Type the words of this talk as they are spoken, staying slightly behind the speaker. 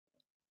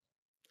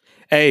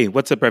Hey,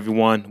 what's up,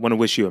 everyone? Want to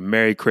wish you a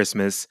Merry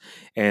Christmas.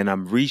 And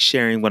I'm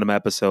resharing one of my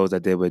episodes I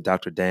did with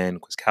Dr. Dan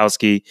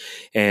Kwiatkowski.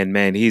 And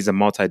man, he's a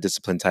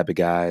multidiscipline type of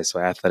guy. So,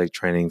 athletic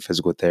training,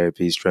 physical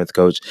therapy, strength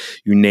coach,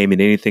 you name it,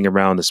 anything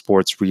around the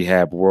sports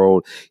rehab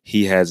world,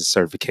 he has a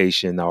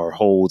certification or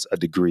holds a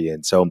degree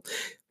in. So,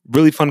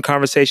 really fun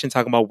conversation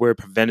talking about where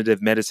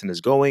preventative medicine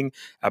is going.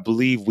 I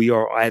believe we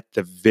are at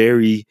the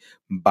very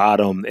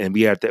bottom, and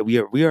we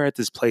are at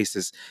this place,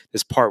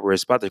 this part where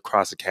it's about to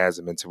cross a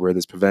chasm into where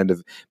this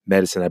preventative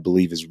medicine, I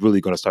believe, is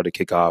really going to start to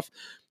kick off.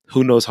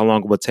 Who knows how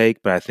long it will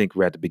take, but I think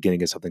we're at the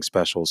beginning of something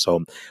special.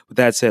 So, with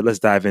that said, let's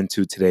dive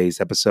into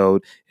today's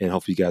episode, and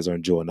hopefully, you guys are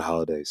enjoying the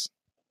holidays.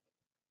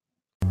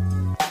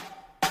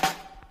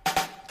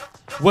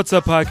 What's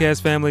up,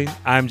 podcast family?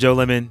 I'm Joe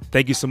Lemon.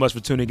 Thank you so much for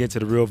tuning in to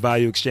the Real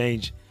Value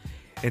Exchange.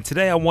 And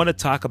today I want to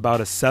talk about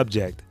a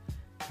subject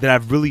that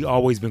I've really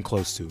always been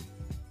close to.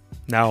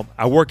 Now,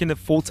 I work in it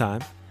full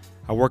time.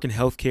 I work in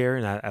healthcare,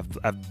 and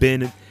I've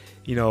been,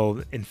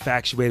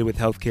 infatuated with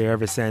healthcare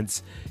ever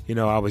since,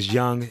 I was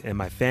young, and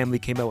my family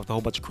came out with a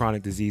whole bunch of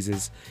chronic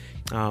diseases,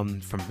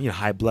 from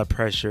high blood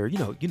pressure,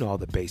 all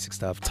the basic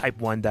stuff, type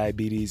 1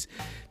 diabetes,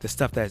 the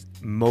stuff that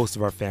most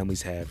of our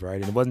families have,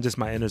 right? And it wasn't just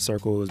my inner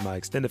circle; it was my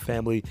extended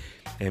family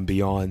and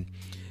beyond.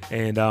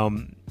 And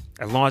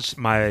I launched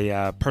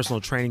my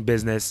personal training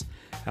business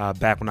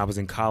back when I was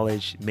in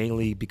college,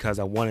 mainly because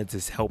I wanted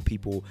to help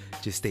people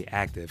just stay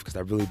active, because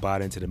I really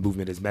bought into the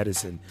movement is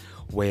medicine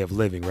way of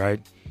living, right?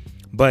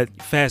 But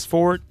fast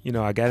forward,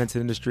 I got into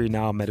the industry,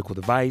 now a medical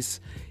device,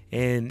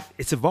 and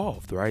it's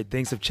evolved, right?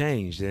 Things have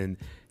changed, and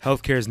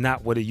healthcare is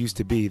not what it used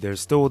to be.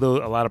 There's still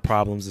a lot of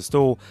problems. There's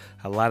still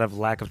a lot of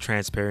lack of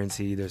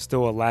transparency. There's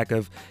still a lack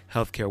of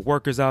healthcare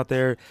workers out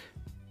there.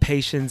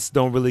 Patients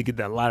don't really get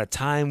a lot of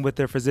time with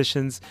their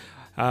physicians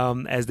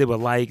as they would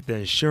like. The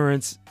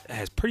insurance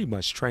has pretty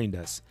much trained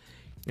us.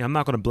 And I'm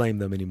not going to blame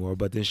them anymore,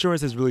 but the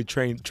insurance has really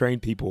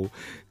trained people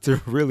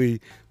to really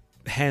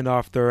hand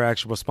off their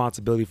actual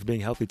responsibility for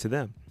being healthy to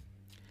them.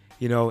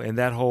 And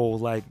that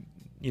whole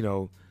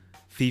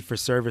fee for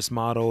service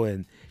model,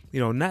 and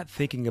not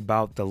thinking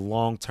about the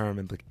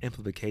long-term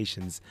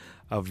implications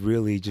of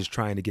really just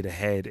trying to get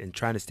ahead and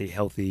trying to stay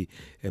healthy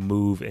and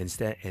move and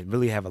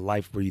really have a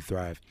life where you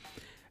thrive.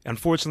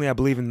 Unfortunately, I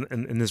believe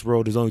in this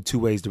world, there's only two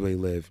ways to really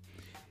live.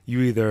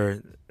 You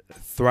either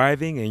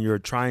thriving and you're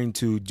trying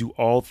to do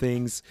all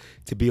things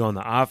to be on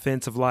the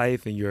offense of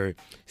life, and you're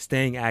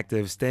staying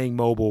active, staying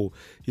mobile,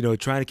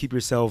 trying to keep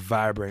yourself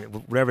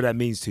vibrant, whatever that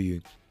means to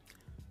you,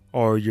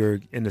 or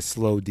you're in a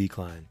slow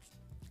decline.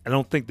 I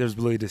don't think there's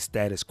really the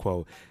status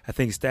quo. I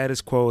think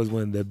status quo is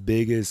one of the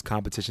biggest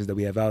competitions that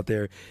we have out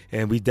there,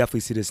 and we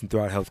definitely see this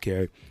throughout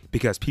healthcare,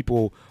 because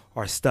people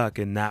are stuck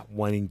and not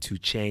wanting to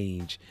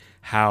change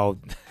how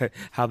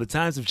the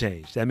times have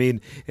changed. I mean,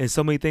 and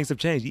so many things have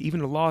changed. Even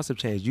the laws have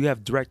changed. You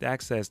have direct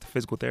access to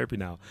physical therapy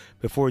now.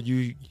 Before,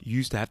 you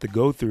used to have to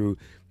go through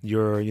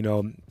your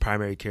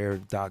primary care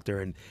doctor,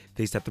 and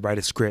they used to have to write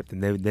a script,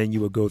 and then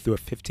you would go through a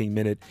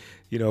 15-minute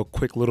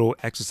quick little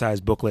exercise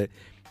booklet.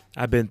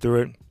 I've been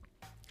through it.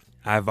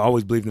 I've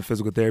always believed in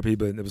physical therapy,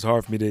 but it was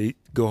hard for me to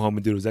go home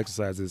and do those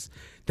exercises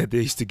that they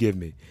used to give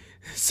me.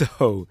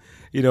 So,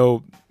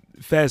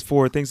 fast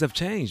forward, things have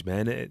changed,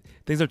 man.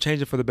 Things are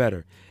changing for the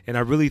better. And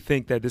I really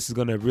think that this is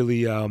going to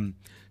really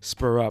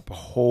spur up a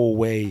whole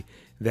way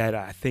that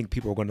I think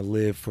people are going to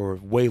live for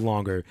way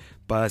longer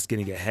by us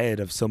getting ahead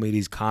of so many of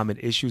these common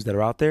issues that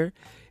are out there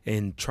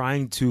and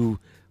trying to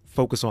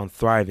focus on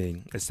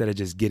thriving instead of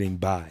just getting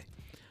by.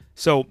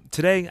 So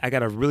today I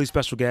got a really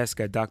special guest.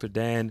 Got Dr.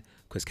 Dan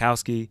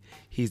Kwiatkowski.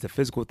 He's the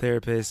physical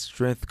therapist,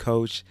 strength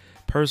coach,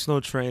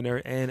 personal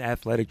trainer, and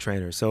athletic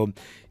trainer. So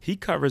he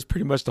covers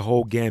pretty much the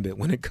whole gambit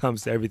when it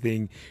comes to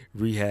everything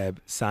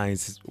rehab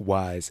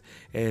science-wise.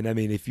 And I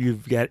mean, if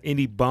you've got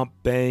any bump,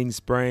 bang,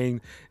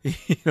 sprain,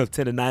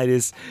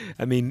 tendonitis,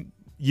 I mean,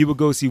 you would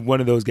go see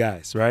one of those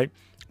guys, right?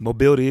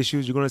 Mobility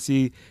issues, you're going to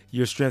see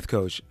your strength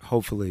coach,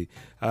 hopefully,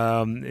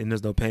 and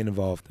there's no pain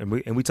involved. And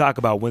we talk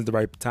about when's the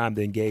right time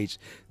to engage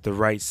the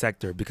right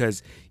sector,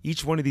 because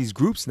each one of these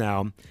groups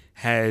now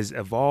has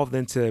evolved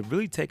into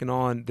really taking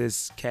on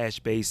this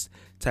cash-based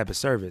type of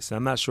service. And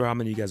I'm not sure how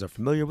many of you guys are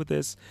familiar with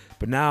this,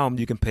 but now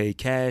you can pay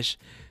cash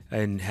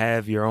and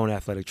have your own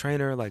athletic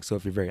trainer. So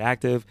if you're very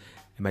active,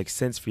 it makes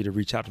sense for you to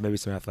reach out to maybe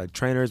some athletic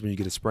trainers when you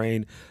get a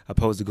sprain,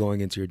 opposed to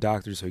going into your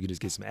doctor so you can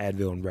just get some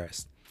Advil and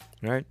rest,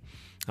 right?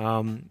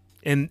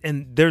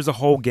 And there's a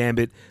whole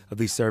gambit of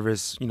these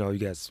service. You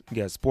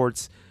got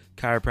sports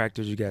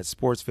chiropractors, you got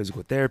sports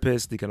physical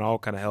therapists. They can all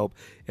kind of help,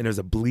 and there's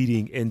a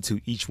bleeding into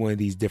each one of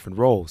these different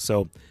roles.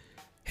 So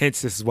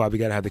hence, this is why we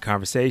got to have the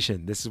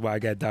conversation. This is why I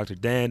got Dr.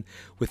 Dan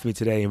with me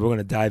today, and we're going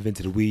to dive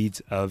into the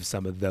weeds of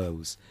some of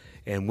those.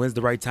 And when's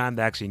the right time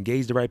to actually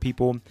engage the right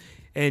people?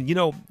 And,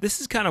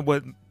 this is kind of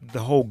what the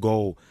whole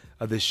goal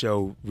of this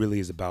show really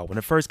is about. When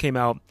it first came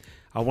out,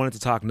 I wanted to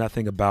talk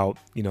nothing about,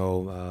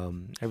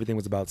 everything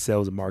was about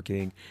sales and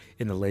marketing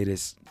and the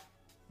latest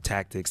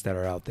tactics that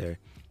are out there.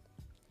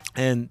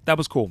 And that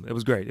was cool. It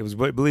was great. It was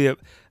really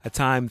a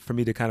time for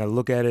me to kind of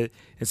look at it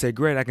and say,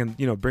 great, I can,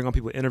 bring on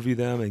people, interview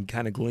them, and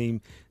kind of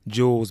glean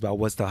jewels about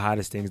what's the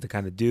hottest things to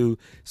kind of do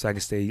so I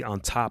can stay on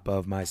top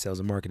of my sales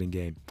and marketing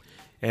game.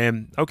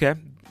 And okay,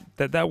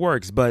 that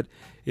works. But,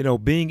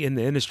 being in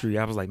the industry,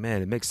 I was like,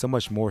 man, it makes so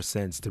much more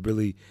sense to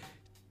really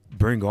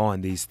bring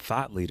on these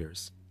thought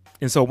leaders.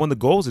 And so one of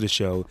the goals of the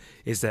show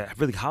is to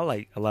really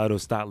highlight a lot of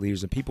those thought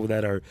leaders and people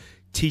that are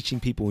teaching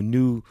people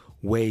new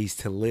ways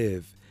to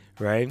live,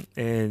 right?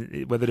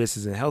 And whether this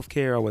is in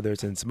healthcare or whether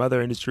it's in some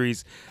other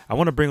industries, I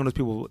want to bring on those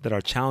people that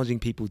are challenging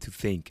people to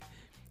think,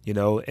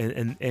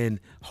 and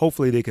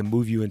hopefully they can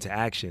move you into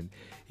action.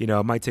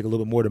 It might take a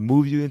little bit more to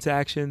move you into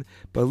action,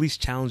 but at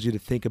least challenge you to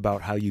think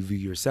about how you view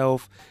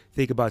yourself,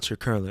 think about your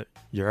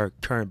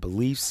current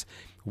beliefs,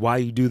 why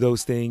you do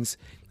those things.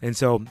 And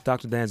so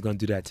Dr. Dan's going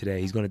to do that today.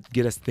 He's going to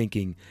get us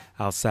thinking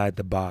outside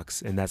the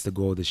box, and that's the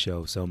goal of the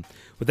show. So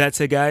with that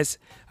said, guys,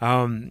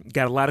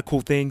 got a lot of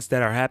cool things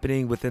that are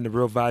happening within the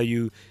Real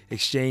Value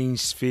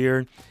Exchange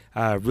sphere.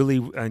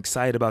 Really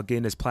excited about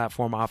getting this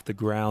platform off the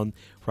ground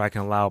where I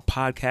can allow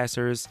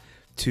podcasters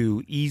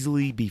to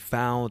easily be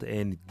found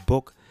and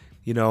book.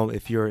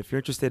 If you're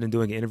interested in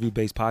doing an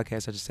interview-based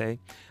podcast, I should say,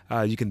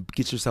 you can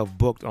get yourself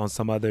booked on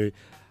somebody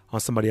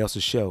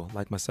else's show,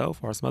 like myself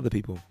or some other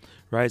people,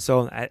 right?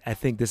 So I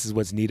think this is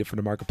what's needed for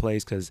the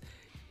marketplace, because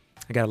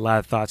I got a lot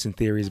of thoughts and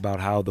theories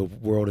about how the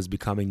world is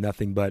becoming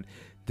nothing but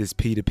this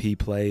P2P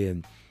play,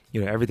 and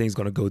everything's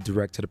going to go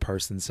direct to the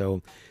person.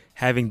 So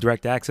having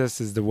direct access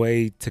is the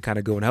way to kind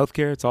of go in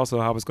healthcare. It's also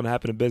how it's going to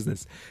happen in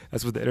business.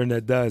 That's what the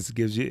internet does.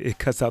 It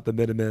cuts out the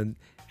middleman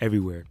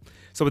everywhere.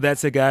 So with that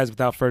said, guys,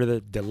 without further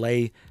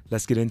delay,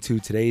 let's get into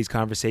today's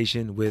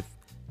conversation with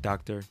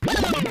Dr.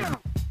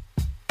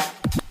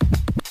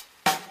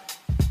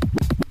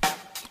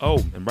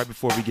 Oh, and right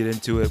before we get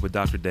into it with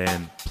Dr.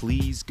 Dan,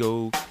 please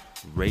go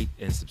rate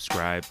and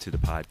subscribe to the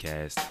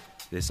podcast.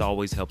 This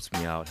always helps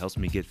me out, helps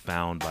me get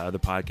found by other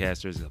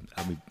podcasters,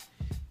 helps me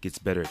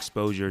get better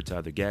exposure to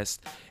other guests.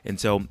 And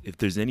so if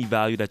there's any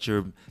value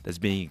that's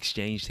being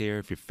exchanged here,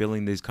 if you're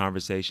feeling these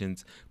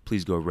conversations,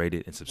 please go rate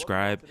it and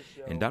subscribe.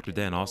 And Dr.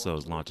 Dan also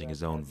is launching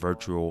his own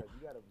virtual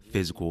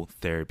physical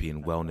therapy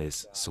and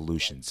wellness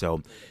solution.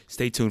 So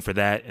stay tuned for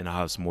that, and I'll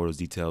have some more of those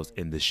details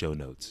in the show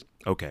notes.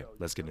 Okay,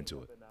 let's get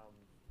into it.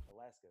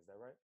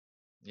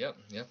 Yep.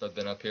 I've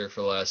been up here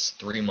for the last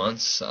 3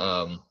 months.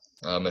 I'm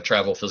a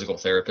travel physical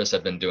therapist.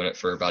 I've been doing it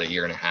for about 1.5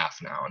 years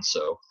now. And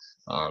so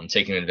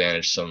taking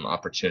advantage of some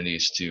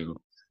opportunities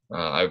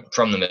I'm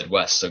from the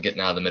Midwest. So getting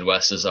out of the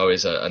Midwest is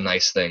always a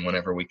nice thing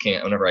whenever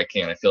I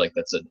can. I feel like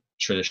that's a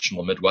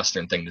traditional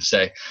Midwestern thing to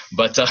say,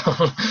 but I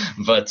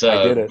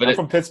get it. I'm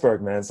from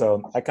Pittsburgh, man.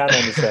 So I kind of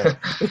understand.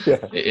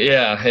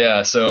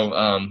 Yeah. So,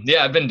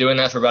 I've been doing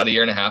that for about 1.5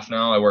 years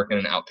now. I work in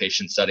an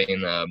outpatient setting,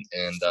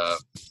 and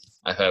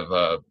I have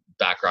a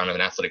background of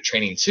an athletic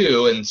training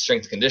too, and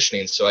strength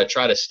conditioning. So I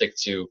try to stick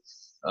to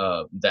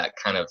that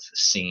kind of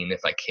scene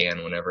if I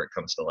can, whenever it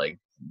comes to like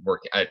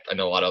working. I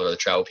know a lot of other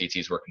travel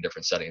PTs work in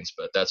different settings,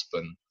 but that's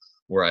been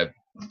where I've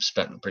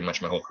spent pretty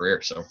much my whole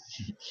career. So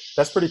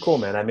that's pretty cool,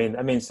 man. I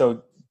mean,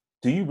 so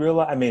do you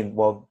realize,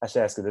 well, I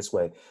should ask it this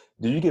way.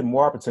 Do you get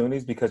more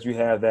opportunities because you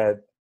have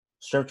that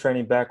strength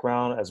training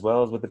background as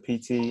well as with the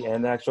PT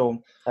and the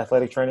actual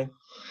athletic training?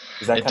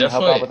 Does that kind of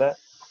help out with that?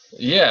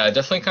 Yeah, it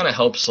definitely kind of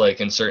helps,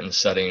 like in certain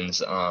settings.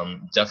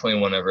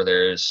 Definitely whenever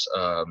there's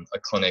a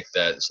clinic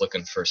that is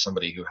looking for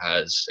somebody who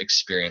has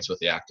experience with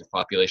the active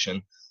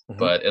population,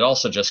 but it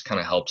also just kind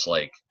of helps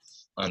like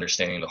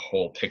understanding the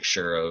whole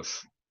picture of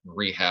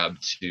rehab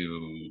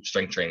to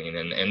strength training,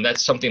 and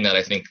that's something that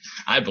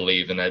I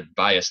believe, and I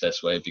bias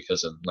this way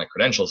because of my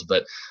credentials,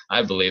 but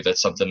I believe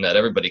that's something that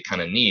everybody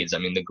kind of needs. I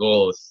mean, the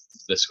goal of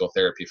physical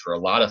therapy for a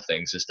lot of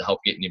things is to help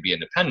get you to be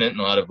independent,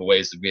 and a lot of the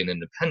ways of being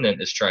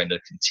independent is trying to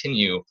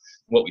continue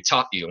what we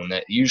taught you, and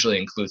that usually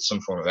includes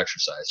some form of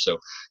exercise. So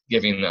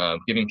giving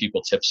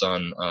people tips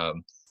on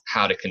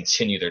how to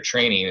continue their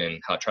training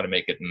and how to try to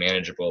make it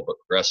manageable but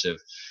progressive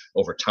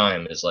over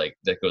time is like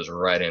that goes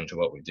right into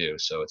what we do.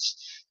 So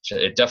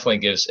it definitely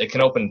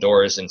can open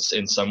doors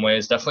in some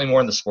ways, definitely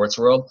more in the sports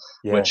world,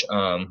 which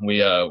we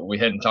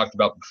hadn't talked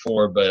about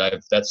before,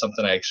 but that's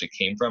something I actually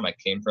came from. I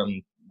came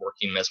from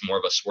working as more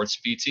of a sports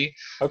PT,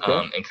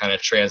 and kind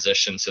of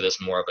transitioned to this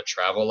more of a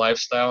travel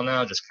lifestyle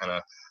now, just kind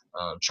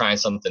of trying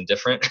something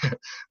different,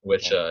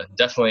 which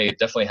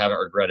definitely haven't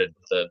regretted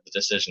the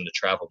decision to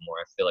travel more.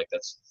 I feel like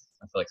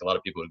a lot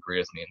of people would agree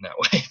with me in that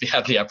way. If you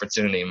have the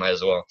opportunity, you might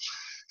as well.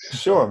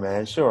 Sure,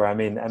 man. Sure. I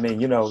mean,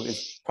 it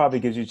probably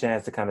gives you a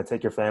chance to kind of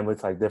take your family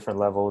to like different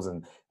levels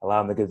and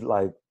allow them to get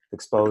like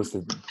exposed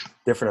to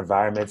different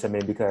environments. I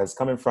mean, because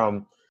coming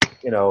from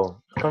the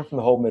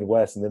whole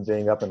Midwest and then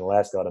being up in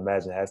Alaska, I'd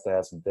imagine it has to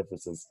have some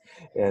differences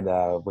in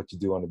what you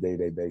do on a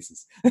day-to-day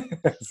basis.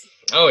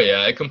 Oh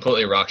yeah, it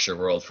completely rocks your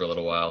world for a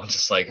little while.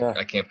 Just like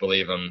I can't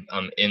believe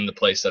I'm in the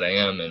place that I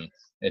am, and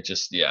it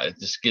just, yeah, it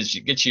just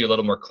gets you a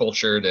little more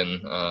cultured,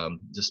 and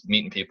just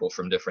meeting people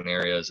from different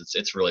areas.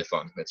 It's really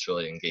fun. It's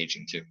really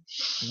engaging too.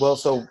 Well,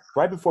 so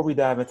right before we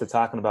dive into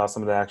talking about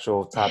some of the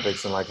actual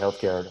topics in like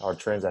healthcare or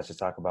trends, I should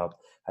talk about,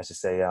 I should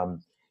say,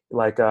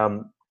 like,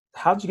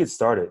 how did you get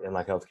started in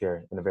like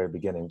healthcare in the very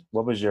beginning?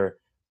 What was your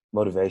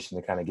motivation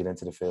to kind of get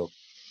into the field?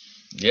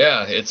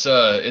 Yeah, it's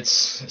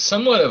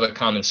somewhat of a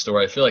common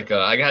story. I feel like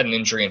I had an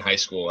injury in high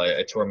school.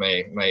 I tore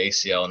my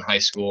ACL in high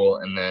school,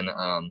 and then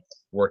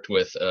worked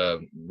with a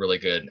really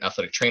good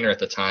athletic trainer at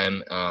the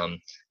time,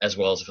 as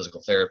well as a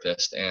physical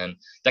therapist, and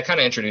that kind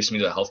of introduced me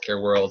to the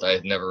healthcare world. I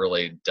had never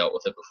really dealt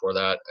with it before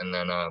that,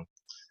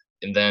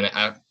 and then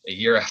a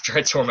year after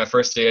I tore my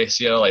first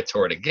ACL, I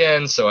tore it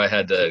again. So I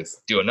had to Jeez.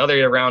 do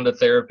another round of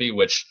therapy,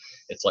 which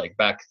it's like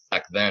back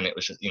then it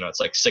was just, it's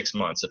like 6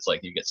 months. It's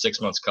like you get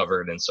 6 months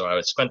covered. And so I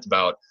had spent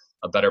about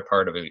a better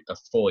part of a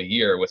full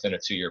year within a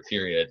 2 year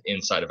period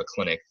inside of a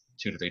clinic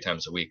 2 to 3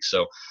 times a week.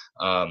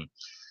 Um,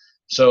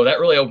 so that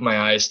really opened my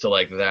eyes to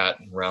like that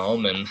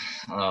realm, and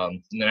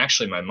then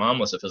actually my mom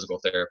was a physical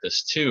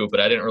therapist too,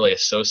 but I didn't really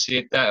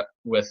associate that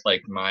with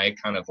like my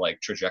kind of like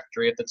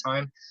trajectory at the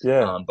time.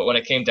 Yeah. But when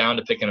it came down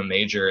to picking a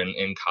major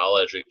in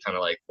college, we kind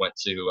of like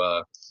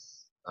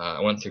I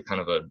went through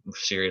kind of a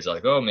series of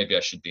like, oh, maybe I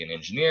should be an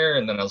engineer,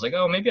 and then I was like,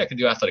 oh, maybe I could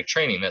do athletic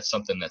training. That's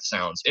something that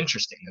sounds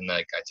interesting. And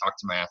like I talked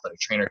to my athletic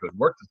trainer who had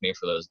worked with me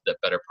for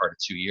that better part of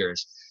 2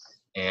 years,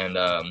 and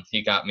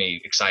he got me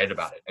excited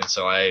about it. And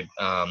so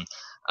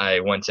I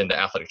went into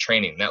athletic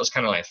training. That was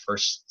kind of my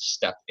first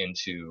step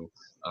into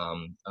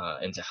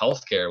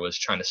healthcare, was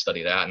trying to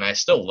study that. And I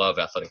still love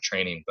athletic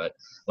training, but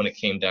when it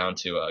came down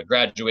to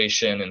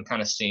graduation and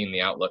kind of seeing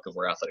the outlook of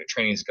where athletic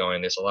training is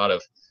going, there's a lot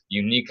of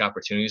unique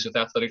opportunities with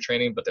athletic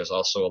training, but there's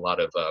also a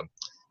lot of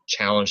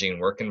challenging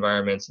work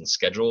environments and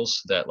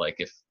schedules that, like,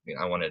 if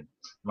I wanted,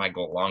 my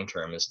goal long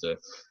term is to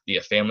be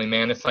a family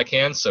man if I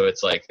can. So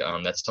it's like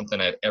that's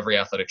something every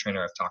athletic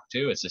trainer I've talked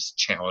to, it's just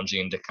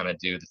challenging to kind of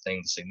do the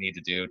things they need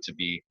to do to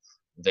be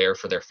there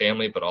for their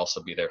family, but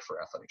also be there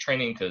for athletic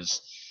training.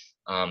 Because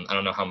I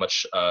don't know how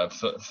much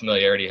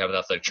familiarity you have with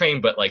athletic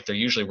training, but like they're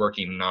usually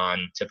working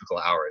non-typical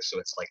hours. So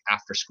it's like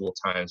after school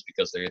times,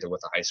 because they're either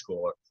with a high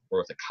school or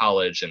with a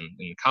college. And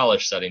in the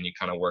college setting, you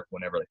kind of work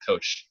whenever the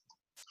coach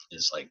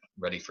is like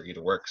ready for you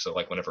to work. So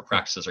like whenever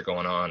practices are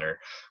going on, or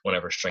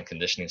whenever strength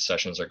conditioning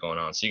sessions are going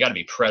on. So you got to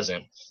be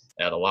present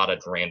at a lot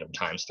of random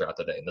times throughout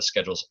the day. And the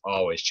schedule's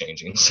always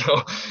changing.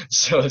 So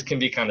it can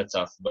be kind of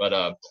tough. But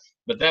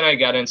then I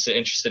got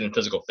interested in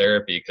physical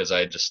therapy because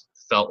I just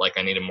felt like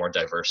I needed more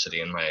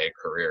diversity in my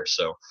career.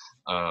 So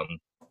um,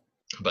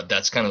 but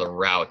that's kind of the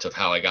route of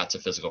how I got to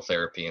physical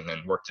therapy, and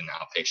then worked in an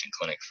outpatient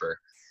clinic for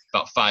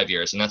about 5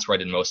 years. And that's where I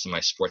did most of my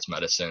sports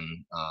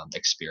medicine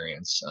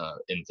experience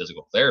in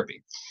physical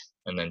therapy,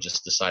 and then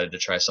just decided to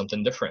try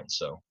something different.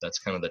 So that's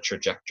kind of the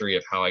trajectory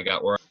of how I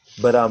got where.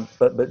 But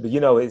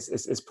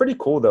it's pretty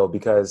cool though,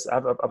 because I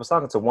was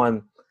talking to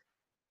one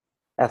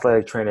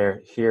athletic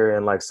trainer here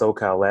in like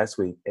SoCal last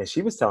week, and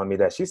she was telling me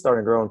that she's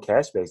starting her own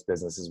cash-based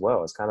business as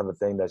well. It's kind of a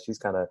thing that she's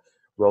kind of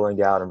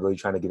rolling out and really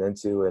trying to get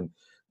into, and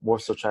more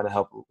so trying to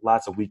help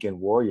lots of weekend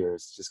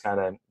warriors just kind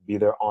of be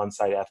their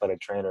on-site athletic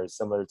trainers,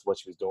 similar to what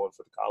she was doing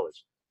for the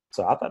college.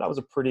 So I thought that was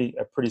a pretty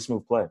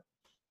smooth play.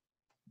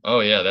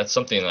 Oh yeah, that's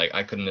something like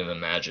I couldn't have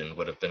imagined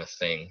would have been a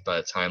thing by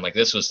the time like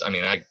this was. I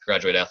mean, I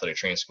graduated athletic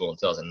training school in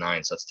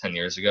 2009, so that's 10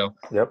 years ago.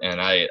 Yep. And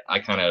I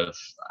kind of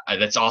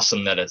that's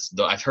awesome that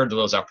I've heard of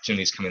those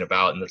opportunities coming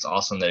about, and it's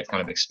awesome that it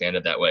kind of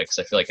expanded that way, because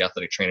I feel like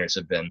athletic trainers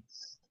have been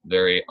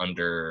very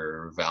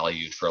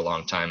undervalued for a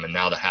long time, and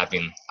now they're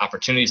having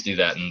opportunities to do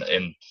that,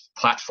 and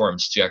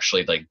platforms to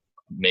actually like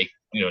make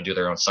do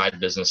their own side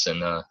business,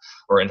 and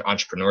or in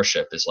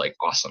entrepreneurship is like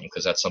awesome,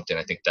 because that's something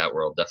I think that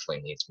world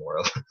definitely needs more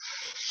of.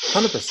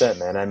 100%,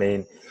 man. I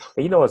mean,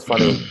 you know what's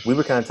funny? We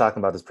were kind of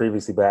talking about this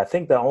previously, but I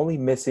think the only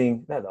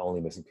missing, not the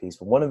only missing piece,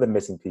 but one of the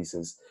missing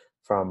pieces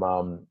from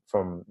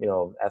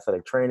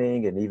athletic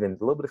training and even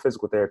a little bit of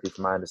physical therapy,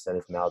 from my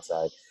understanding from the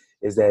outside,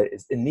 is that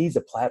it needs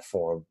a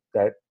platform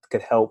that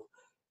could help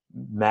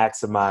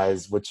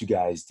maximize what you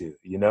guys do.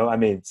 I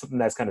mean, something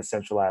that's kind of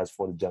centralized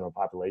for the general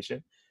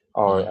population,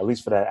 or Mhm. at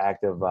least for that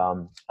active,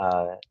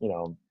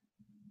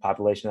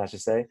 population, I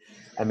should say.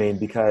 I mean,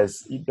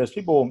 because there's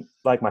people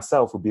like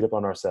myself who beat up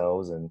on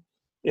ourselves, and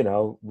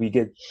we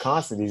get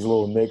constant these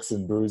little nicks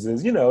and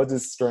bruises,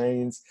 just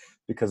strains,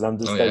 because I'm Oh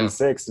just yeah.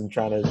 36 and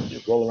trying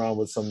to roll around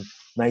with some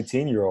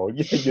 19-year-old,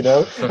 you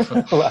know.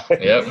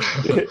 Like, Yep.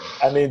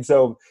 I mean,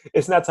 so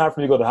it's not time for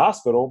me to go to the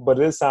hospital, but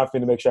it is time for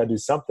me to make sure I do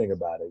something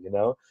about it.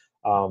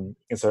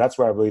 And so that's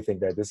where I really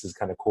think that this is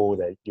kind of cool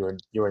that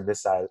you're in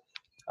this side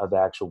of the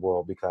actual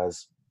world,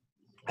 because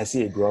I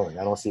see it growing.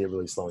 I don't see it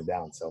really slowing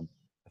down. So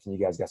I think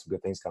you guys got some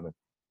good things coming.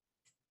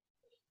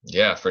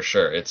 Yeah, for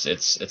sure.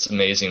 It's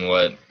amazing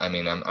what I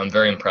mean. I'm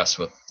very impressed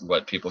with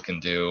what people can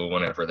do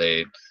whenever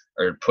they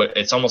are put.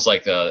 It's almost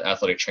like the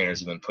athletic trainers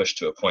have been pushed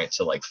to a point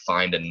to like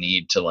find a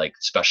need to like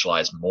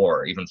specialize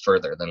more, even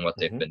further than what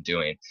they've Hmm. been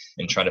doing,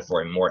 and try to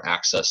find more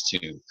access to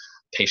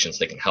patients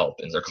they can help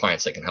and their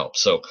clients they can help.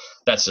 So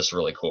that's just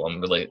really cool.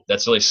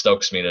 That's really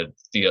stokes me to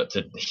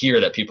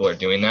hear that people are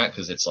doing that,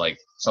 because it's like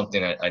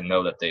something I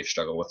know that they've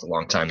struggled with a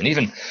long time. And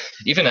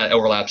even that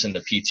overlaps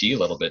into PT a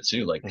little bit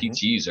too. Like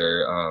PTs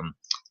are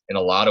in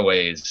a lot of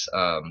ways,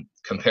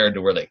 compared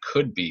to where they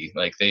could be,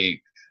 like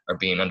they are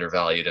being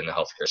undervalued in the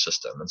healthcare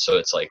system. And so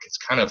it's like, it's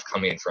kind of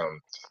coming from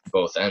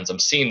both ends. I'm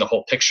seeing the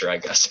whole picture, I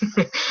guess.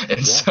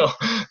 And so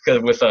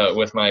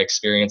with my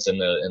experience in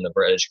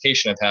the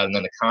education I've had, and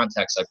then the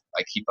contacts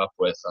I keep up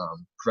with,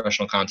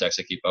 professional contacts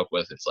I keep up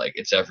with, it's like,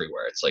 it's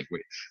everywhere. It's like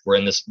we're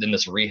in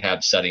this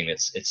rehab setting.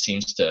 It's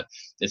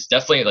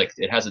definitely like,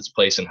 it has its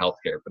place in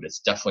healthcare, but it's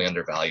definitely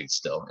undervalued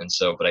still. And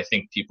so, but I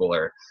think people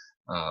are,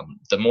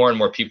 the more and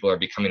more people are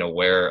becoming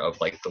aware of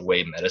like the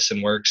way medicine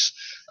works.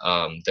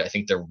 I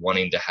think they're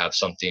wanting to have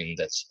something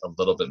that's a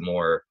little bit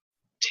more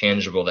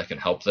tangible that can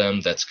help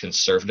them. That's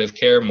conservative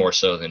care, more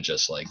so than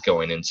just like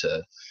going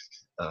into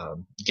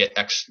get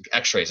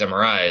x-rays,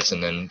 MRIs,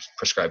 and then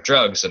prescribe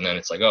drugs. And then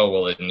it's like, oh,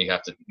 well, then you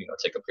have to,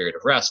 take a period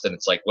of rest. And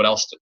it's like, what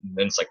else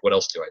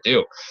do I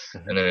do?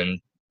 And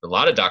then a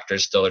lot of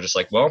doctors still are just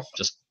like, well,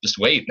 just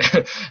wait.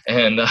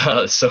 And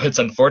so it's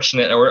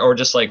unfortunate, or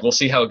just like, we'll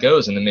see how it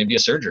goes, and then maybe a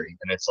surgery.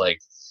 And it's like,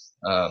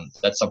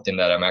 that's something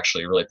that I'm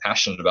actually really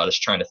passionate about, is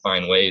trying to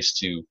find ways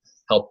to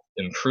help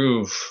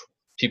improve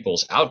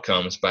people's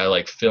outcomes by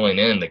like filling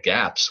in the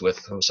gaps with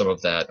some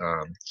of that,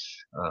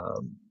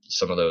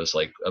 some of those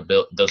like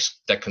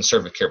that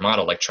conservative care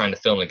model, like trying to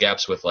fill in the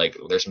gaps with like,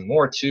 there's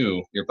more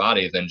to your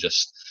body than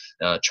just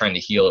trying to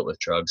heal it with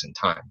drugs and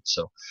time.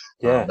 So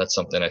that's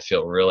something I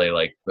feel really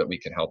like that we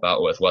can help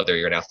out with, whether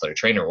you're an athletic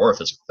trainer or a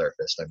physical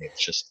therapist. I mean,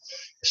 there's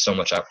so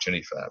much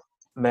opportunity for that.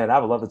 Man, I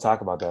would love to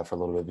talk about that for a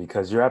little bit,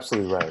 because you're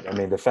absolutely right. I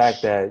mean, the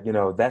fact that,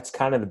 that's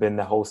kind of been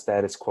the whole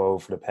status quo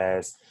for the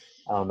past,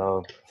 I don't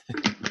know,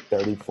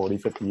 30, 40,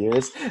 50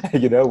 years,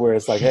 where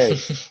it's like, hey,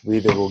 we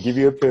either will give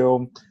you a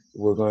pill,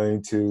 we're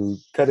going to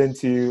cut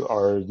into you,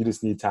 or you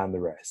just need time to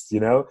rest,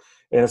 And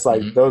it's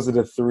like, those are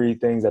the three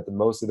things that the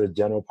most of the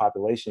general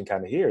population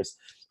kind of hears.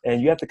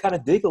 And you have to kind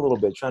of dig a little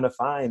bit, trying to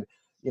find,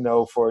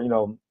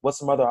 what's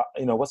some other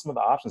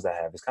options I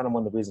have. It's kind of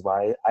one of the reasons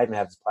why I even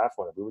have this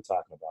platform that we were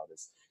talking about,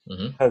 is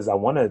because I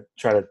want to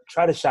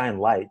try to shine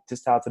light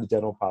just out to the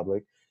general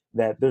public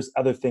that there's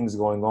other things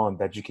going on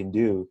that you can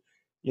do,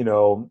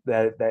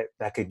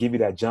 that could give you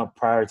that jump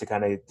prior to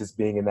kind of just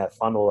being in that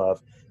funnel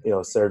of,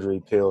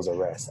 surgery, pills, or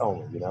rest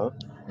only,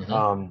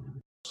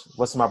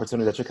 what's some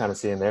opportunity that you're kind of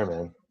seeing there,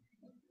 man?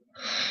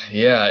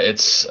 Yeah,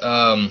 it's,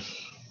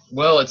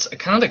 well, it's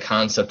kind of the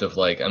concept of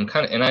like, I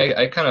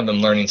kind of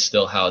am learning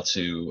still how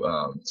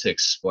to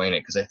explain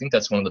it, because I think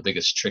that's one of the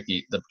biggest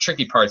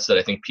tricky parts that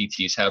I think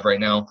PTs have right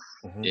now,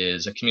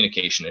 is a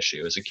communication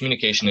issue. Is a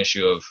communication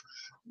issue of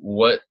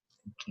what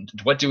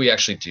do we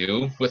actually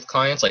do with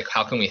clients? Like,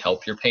 how can we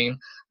help your pain?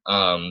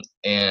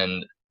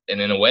 And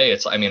in a way,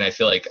 I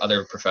feel like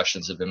other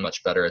professions have been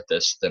much better at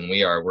this than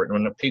we are.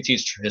 When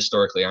PTs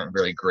historically aren't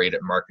very great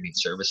at marketing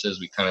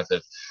services, we kind of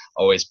have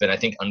always been, I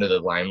think, under the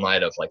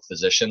limelight of like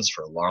physicians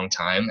for a long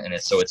time. And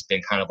so it's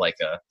been kind of like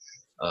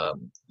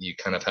you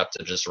kind of have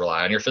to just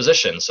rely on your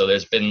physician. So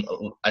there's been,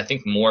 I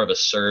think, more of a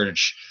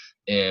surge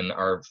in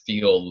our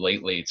field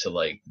lately to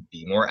like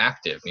be more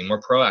active, be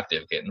more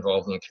proactive, get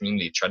involved in the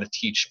community, try to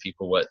teach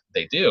people what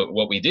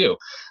we do.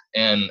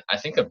 And I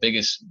think a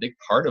big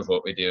part of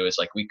what we do is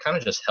like, we kind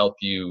of just help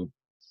you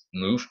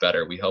move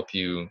better. We help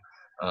you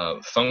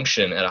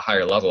function at a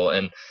higher level.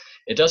 And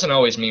it doesn't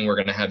always mean we're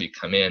going to have you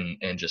come in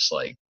and just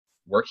like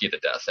work you to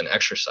death and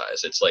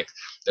exercise. It's like,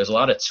 there's a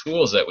lot of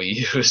tools that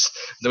we use,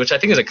 which I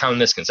think is a common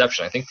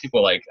misconception. I think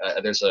people like,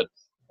 there's a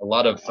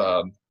lot of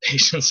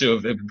patients who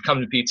have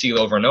come to PT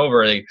over and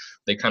over,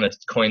 they kind of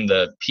coined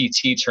the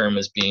PT term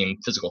as being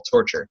physical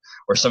torture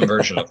or some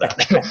version of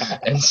that.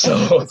 And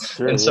so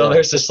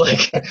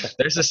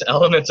there's this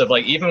element of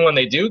like, even when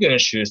they do get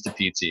introduced to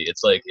PT,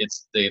 it's like,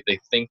 they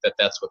think that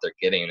that's what they're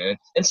getting.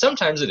 And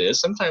sometimes it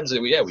is. Sometimes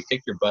we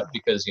kick your butt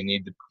because you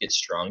need to get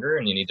stronger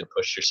and you need to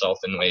push yourself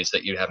in ways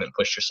that you haven't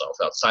pushed yourself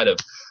outside of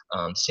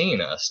seeing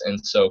us. And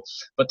so,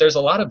 but there's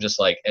a lot of just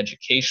like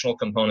educational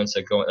components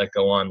that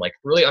go on, like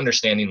really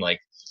understanding like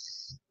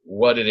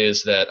what it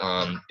is that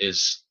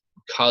is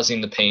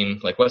causing the pain,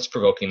 like what's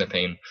provoking the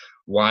pain,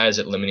 why is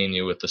it limiting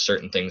you with the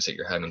certain things that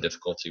you're having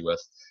difficulty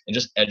with, and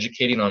just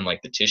educating on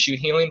like the tissue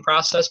healing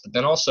process, but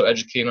then also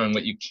educating on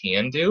what you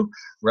can do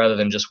rather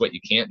than just what you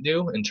can't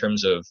do in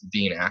terms of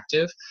being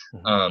active.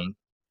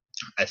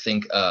 I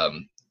think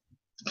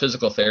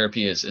physical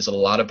therapy is a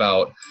lot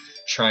about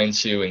trying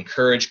to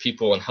encourage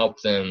people and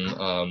help them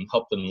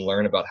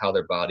learn about how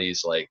their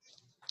body's like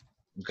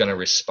going to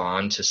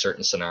respond to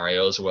certain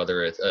scenarios,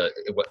 whether it's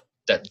what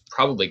that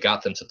probably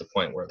got them to the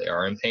point where they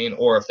are in pain,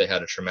 or if they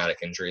had a traumatic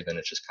injury, then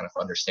it's just kind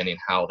of understanding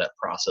how that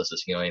process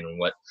is healing and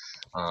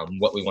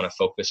what we want to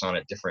focus on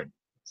at different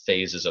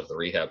phases of the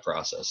rehab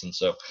process. And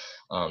so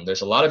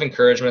there's a lot of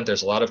encouragement.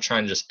 There's a lot of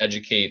trying to just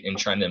educate and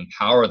trying to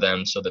empower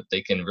them so that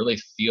they can really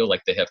feel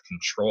like they have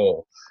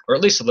control, or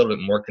at least a little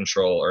bit more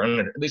control, or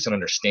at least an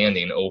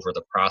understanding over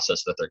the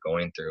process that they're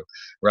going through,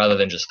 rather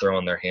than just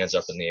throwing their hands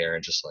up in the air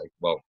and just like,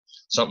 well,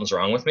 something's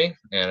wrong with me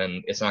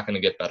and it's not going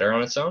to get better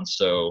on its own.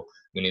 So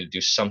we need to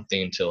do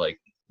something to like,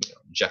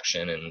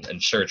 injection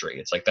and surgery.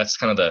 It's like, that's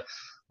kind of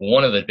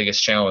one of the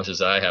biggest challenges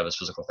that I have as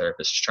physical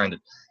therapist, trying to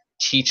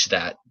teach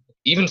that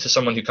even to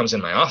someone who comes in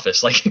my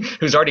office, like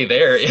who's already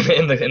there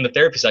in the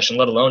therapy session,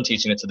 let alone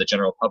teaching it to the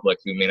general public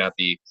who may not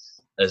be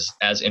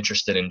as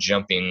interested in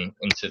jumping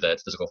into that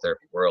physical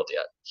therapy world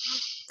yet.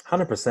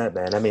 100%,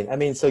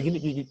 man.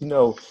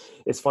 So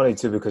it's funny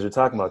too, because you're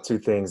talking about two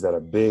things that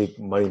are big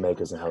money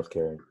makers in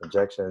healthcare: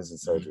 injections and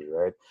surgery,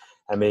 right?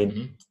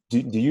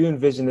 Do you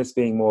envision this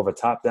being more of a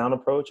top-down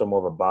approach or more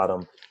of a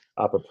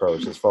bottom-up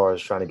approach as far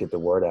as trying to get the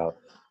word out?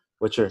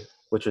 What's your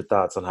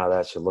thoughts on how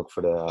that should look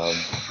for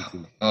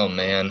the? Oh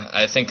man,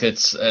 I think it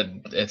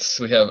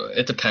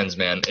depends,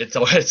 man.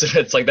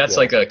 It's like that's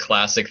like a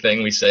classic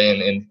thing we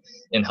say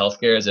in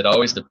healthcare, is it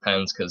always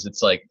depends, because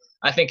it's like,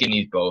 I think you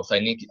need both. I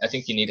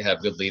think you need to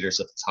have good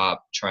leaders at the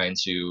top trying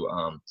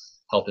to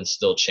help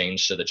instill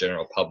change to the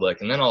general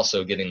public, and then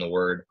also getting the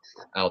word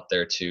out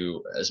there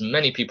to as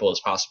many people as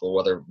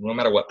possible, no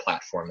matter what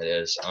platform it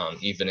is,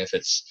 even if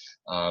it's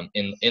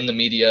in the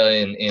media,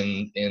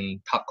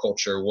 in pop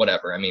culture,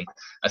 whatever. I mean,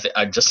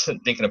 I'm just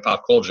thinking of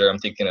pop culture. I'm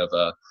thinking of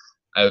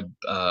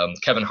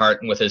Kevin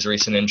Hart with his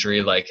recent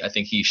injury. Like, I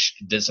think he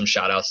did some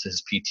shout outs to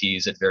his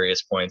PTs at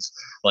various points.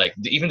 Like,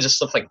 even just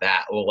stuff like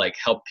that will like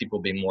help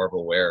people be more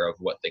aware of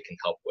what they can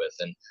help with.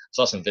 And I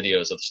saw some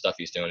videos of the stuff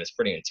he's doing. It's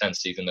pretty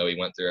intense, even though he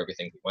went through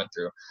everything he went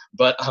through,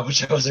 but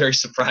which I was very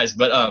surprised.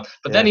 But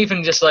then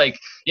even just like,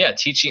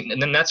 teaching,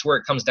 and then that's where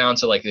it comes down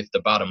to, like, if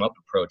the bottom up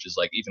approach is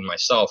like, even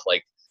myself,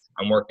 like,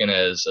 I'm working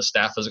as a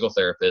staff physical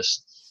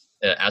therapist,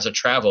 as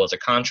a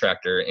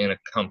contractor in a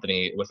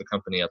company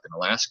up in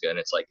Alaska. And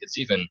it's like, it's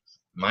even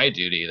my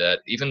duty that,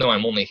 even though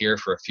I'm only here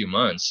for a few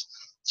months,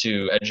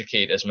 to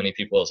educate as many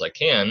people as I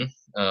can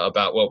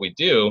about what we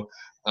do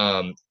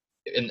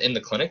in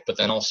the clinic. But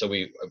then also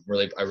I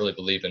really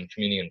believe in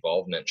community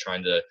involvement,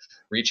 trying to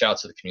reach out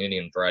to the community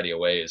in a variety of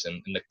ways.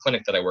 And in the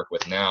clinic that I work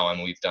with now,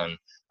 and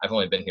I've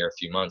only been here a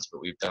few months,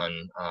 but we've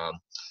done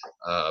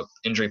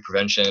injury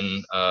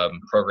prevention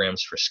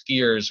programs for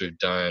skiers. We've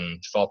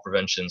done fall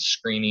prevention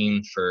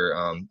screening for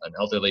an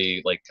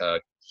elderly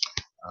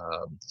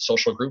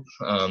social group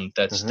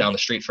that's down the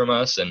street from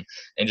us, and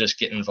just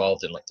get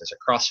involved in, like, there's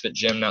a CrossFit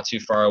gym not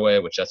too far away,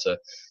 which that's a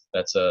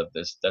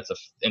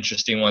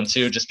interesting one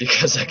too, just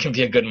because that can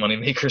be a good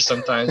moneymaker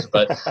sometimes.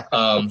 But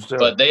sure.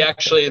 but they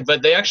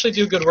actually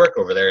do good work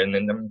over there, and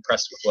I'm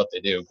impressed with what they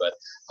do.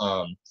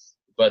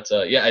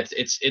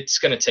 It's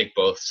going to take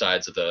both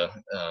sides of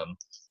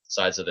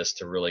this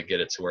to really get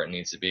it to where it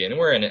needs to be, and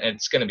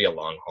it's going to be a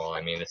long haul.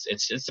 I mean,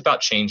 it's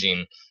about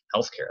changing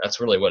healthcare. That's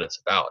really what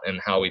it's about, and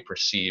how we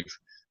perceive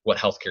what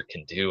healthcare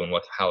can do and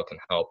how it can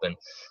help. And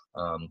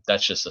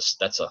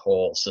that's a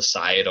whole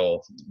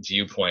societal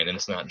viewpoint, and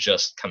it's not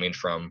just coming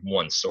from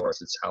one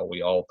source. It's how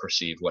we all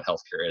perceive what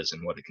healthcare is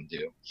and what it can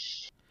do.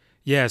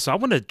 Yeah, so I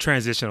want to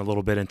transition a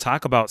little bit and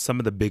talk about some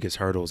of the biggest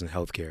hurdles in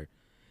healthcare.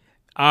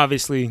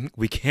 Obviously,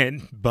 we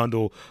can't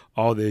bundle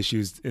all the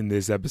issues in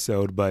this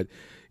episode, but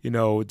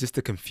just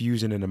the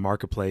confusion in the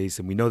marketplace,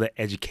 and we know that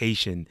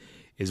education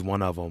is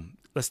one of them.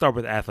 Let's start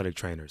with athletic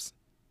trainers.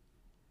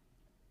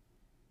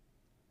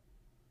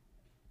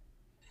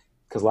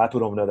 Because a lot of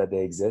people don't know that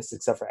they exist,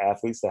 except for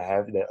athletes that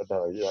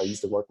are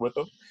used to work with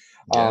them.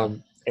 Yeah.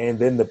 And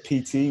then the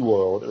PT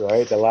world,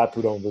 right? That a lot of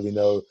people don't really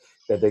know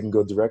that they can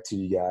go direct to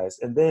you guys.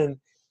 And then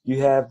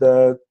you have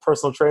the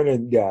personal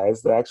training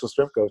guys, the actual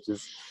strength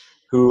coaches,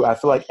 who I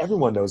feel like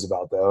everyone knows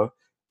about, though,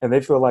 and they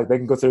feel like they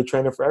can go to the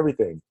trainer for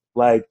everything.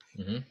 Like,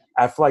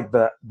 I feel like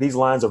these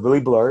lines are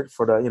really blurred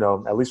for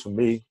at least for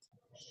me,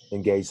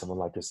 engage someone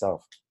like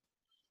yourself.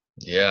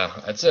 Yeah,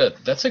 that's a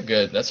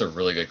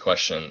really good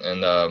question.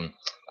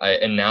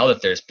 And now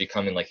that there's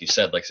becoming, like you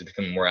said, like, it's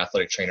becoming more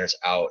athletic trainers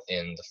out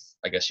in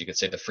I guess you could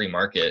say the free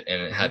market,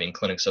 and having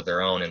clinics of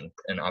their own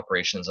and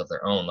operations of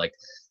their own, like,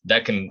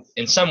 that can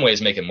in some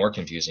ways make it more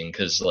confusing,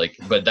 because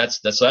but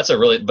that's a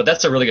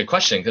really good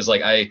question, because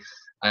like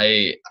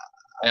I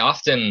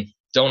often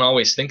don't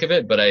always think of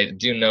it, but I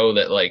do know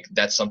that, like,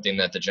 that's something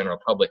that the general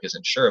public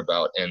isn't sure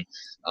about. And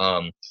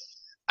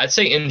I'd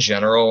say in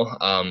general,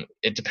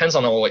 it depends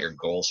on what your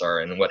goals are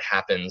and what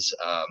happens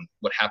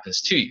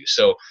to you.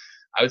 So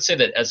I would say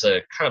that as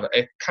a kind of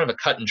a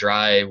cut and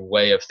dry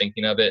way of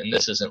thinking of it, and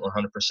this isn't 100%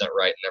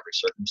 right in every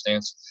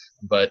circumstance,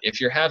 but if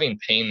you're having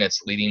pain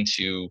that's leading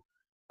to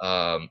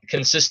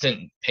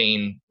consistent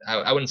pain,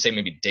 I wouldn't say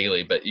maybe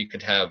daily, but you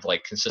could have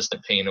like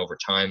consistent pain over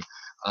time,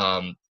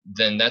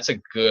 then that's a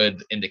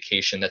good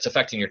indication that's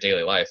affecting your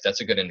daily life. That's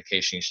a good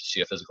indication you should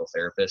see a physical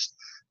therapist.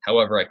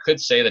 However, I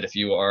could say that if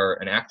you are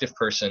an active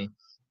person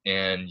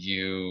and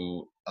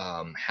you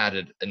had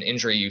an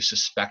injury you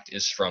suspect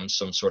is from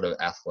some sort of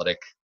athletic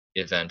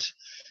event,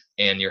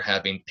 and you're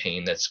having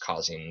pain that's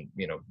causing,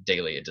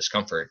 daily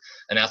discomfort,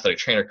 an athletic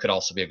trainer could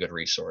also be a good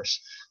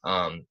resource.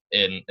 And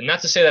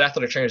not to say that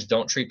athletic trainers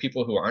don't treat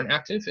people who aren't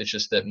active. It's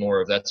just that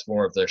that's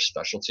more of their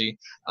specialty.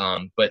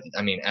 But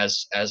I mean,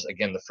 as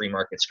again, the free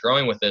market's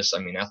growing with this, I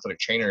mean, athletic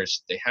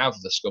trainers, they have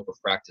the scope of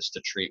practice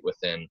to treat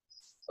within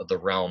the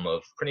realm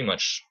of pretty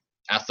much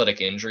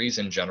athletic injuries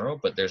in general,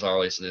 but there's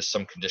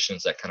some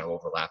conditions that kind of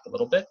overlap a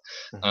little bit.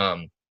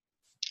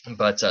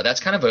 But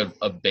that's kind of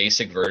a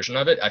basic version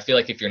of it. I feel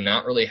like if you're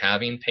not really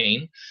having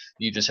pain,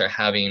 you just are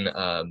having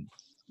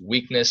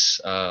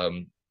weakness,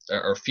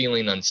 or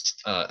feeling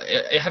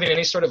having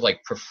any sort of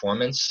like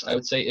performance, I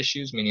would say,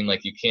 issues, meaning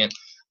like you can't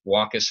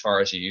walk as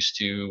far as you used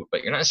to,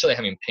 but you're not necessarily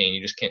having pain,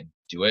 you just can't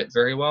do it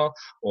very well,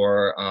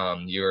 or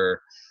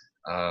you're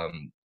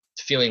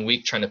feeling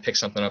weak trying to pick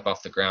something up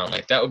off the ground.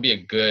 Like that would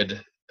be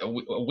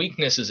a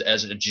weakness is,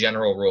 as a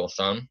general rule of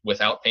thumb,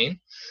 without pain,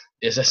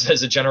 is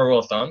as a general rule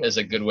of thumb, is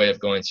a good way of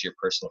going to your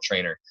personal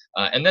trainer.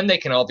 And then they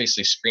can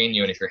obviously screen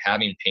you. And if you're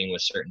having pain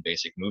with certain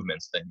basic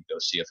movements, then you go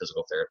see a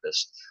physical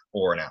therapist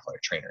or an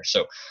athletic trainer.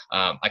 So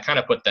I kind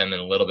of put them in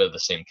a little bit of the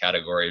same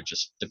category,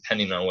 just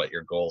depending on what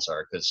your goals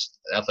are, because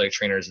athletic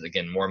trainers,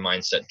 again, more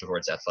mindset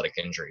towards athletic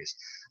injuries.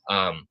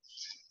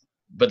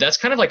 But that's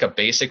kind of like a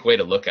basic way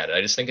to look at it.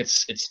 I just think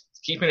it's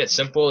keeping it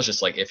simple. It's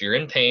just like, if you're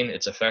in pain,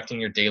 it's affecting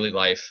your daily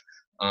life.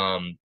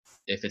 Then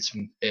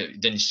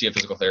you see a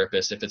physical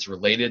therapist. If it's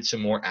related to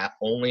more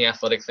only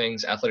athletic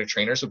things, athletic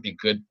trainers would be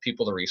good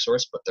people to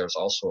resource, but there's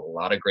also a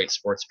lot of great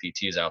sports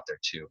PTs out there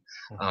too.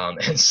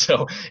 And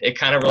so it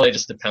kind of really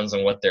just depends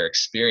on what their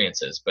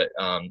experience is. But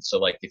so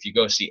like if you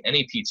go see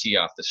any PT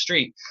off the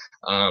street,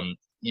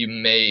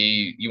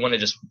 you want to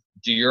just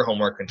do your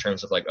homework in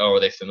terms of like, oh, are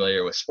they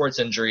familiar with sports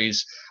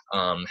injuries?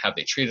 Have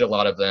they treated a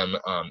lot of them?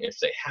 If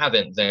they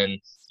haven't, then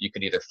you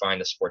could either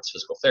find a sports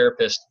physical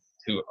therapist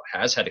who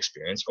has had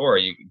experience, or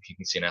you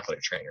can see an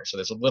athletic trainer. So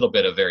there's a little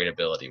bit of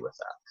variability with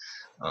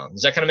that.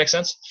 Does that kind of make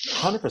sense?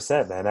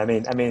 100%, man. I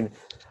mean,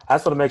 I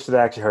just want to make sure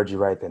that I actually heard you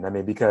right then. I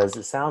mean, because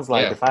it sounds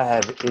like if I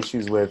have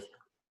issues with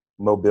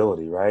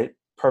mobility, right?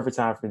 Perfect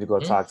time for me to go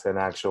talk to an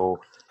actual,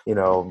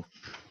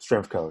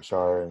 strength coach,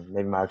 or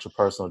maybe my actual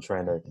personal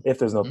trainer, if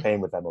there's no pain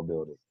with that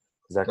mobility.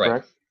 Is that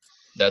correct?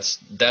 That's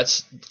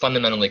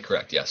fundamentally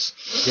correct. Yes.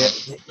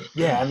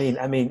 Yeah. I mean,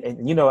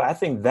 and, I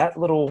think that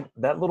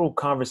little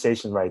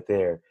conversation right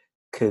there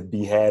could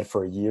be had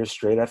for a year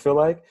straight, I feel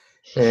like,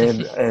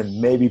 and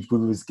maybe we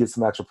would get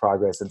some actual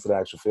progress into the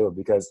actual field,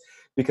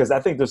 because I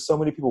think there's so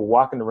many people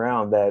walking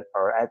around that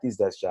are at these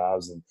desk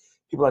jobs, and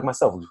people like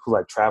myself who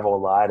like travel a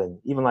lot, and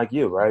even like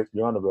you, right?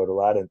 You're on the road a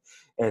lot,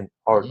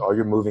 or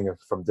you're moving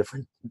from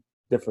different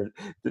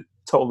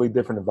totally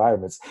different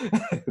environments.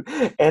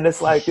 And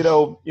it's like,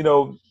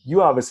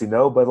 you obviously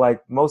know, but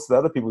like most of the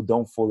other people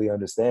don't fully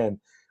understand,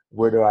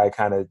 where do I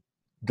kind of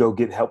go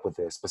get help with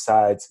this,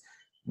 besides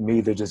me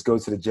either just go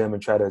to the gym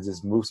and try to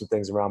just move some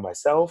things around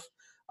myself,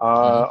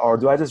 or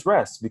do I just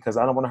rest because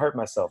I don't want to hurt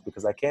myself,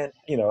 because I can't,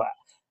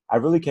 I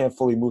really can't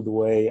fully move the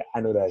way I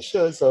know that I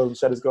should. So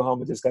should I just go home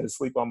and just kind of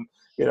sleep on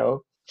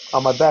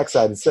my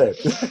backside instead?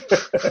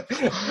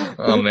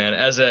 Oh man,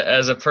 as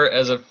a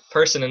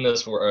person in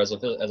this world,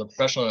 as a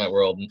professional in that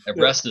world,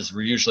 rest is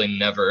usually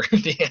never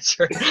the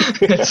answer.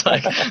 It's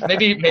like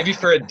maybe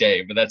for a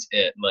day, but that's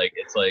it. Like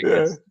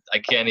I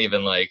can't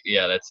even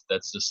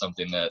that's just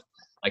something that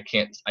I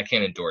can't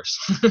endorse.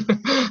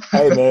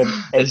 Hey man,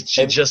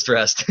 just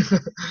rest.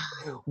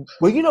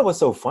 Well, what's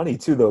so funny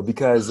too, though,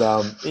 because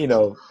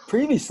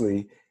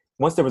previously,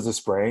 once there was a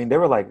sprain, they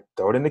were like,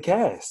 throw it in the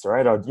cast,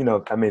 right? Or they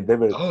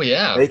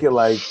would make it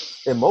like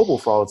immobile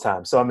for all the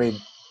time. So I mean,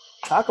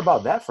 talk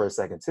about that for a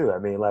second too. I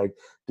mean, like,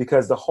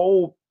 because the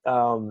whole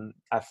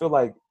I feel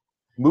like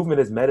movement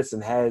as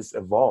medicine has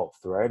evolved,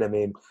 right? I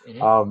mean,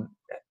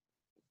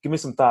 give me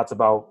some thoughts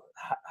about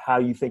how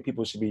you think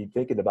people should be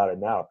thinking about it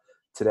now,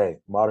 today,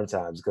 modern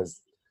times,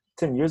 because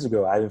 10 years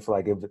ago, I didn't feel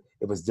like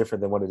it was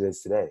different than what it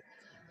is today.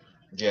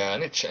 Yeah,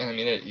 and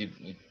you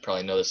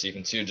probably know this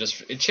even too.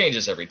 Just it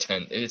changes every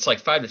 10. It's like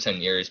 5 to 10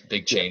 years.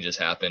 Big changes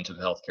happen to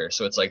healthcare.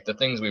 So it's like the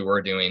things we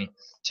were doing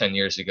 10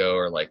 years ago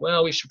are like,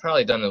 well, we should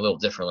probably done it a little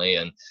differently.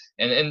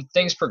 And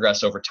things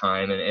progress over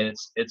time. And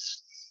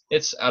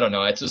it's I don't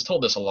know. I was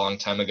told this a long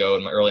time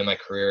ago early in my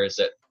career, is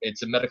that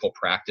it's a medical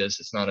practice.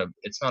 It's not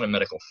a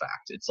medical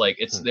fact. It's like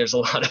there's a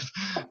lot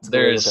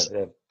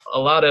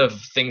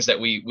of things that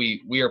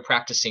we are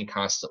practicing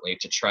constantly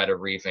to try to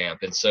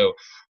revamp.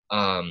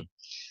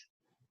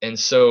 And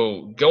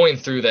so going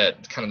through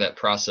that kind of that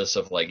process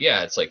of like,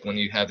 it's like when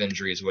you have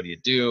injuries, what do you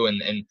do?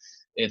 And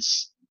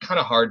it's kind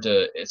of hard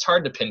to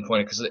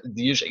pinpoint it, because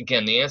usually,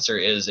 again, the answer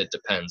is it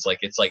depends. Like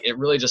it's like it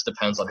really just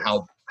depends on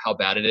how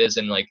bad it is.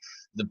 And like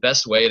the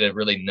best way to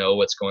really know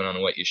what's going on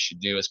and what you should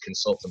do is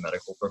consult a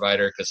medical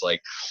provider, because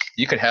like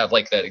you could have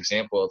like that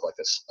example of like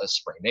a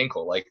sprained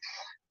ankle. Like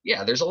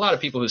there's a lot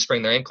of people who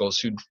sprain their ankles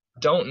who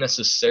don't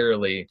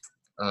necessarily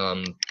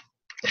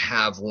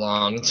have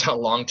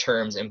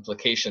long-term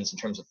implications in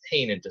terms of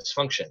pain and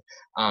dysfunction.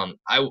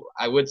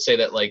 I would say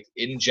that, like,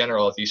 in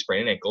general, if you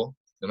sprain an ankle,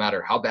 no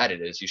matter how bad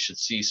it is, you should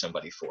see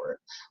somebody for it.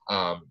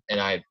 And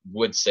I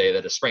would say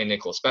that a sprained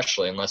ankle,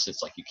 especially, unless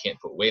it's like you can't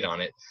put weight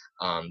on it,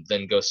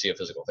 then go see a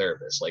physical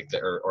therapist, like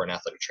or an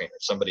athletic trainer,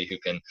 somebody who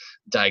can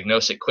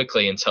diagnose it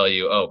quickly and tell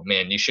you, oh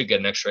man, you should get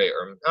an X-ray,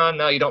 or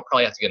no, you don't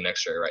probably have to get an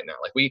X-ray right now.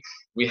 Like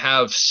we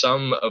have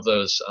some of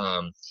those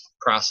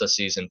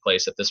processes in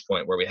place at this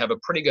point where we have a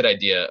pretty good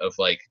idea of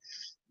like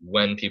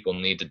when people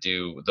need to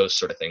do those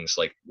sort of things,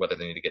 like whether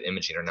they need to get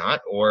imaging or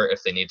not, or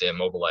if they need to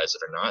immobilize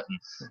it or not.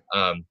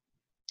 And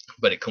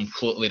but it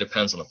completely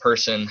depends on the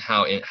person,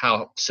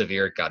 how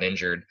severe it got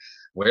injured,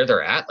 where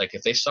they're at. Like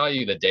if they saw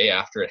you the day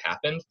after it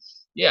happened,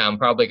 yeah, I'm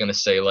probably going to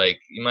say like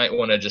you might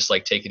want to just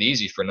like take it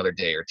easy for another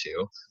day or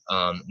two,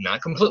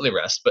 not completely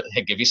rest, but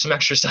give you some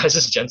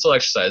exercises, gentle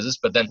exercises.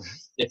 But then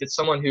if it's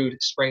someone who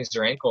sprains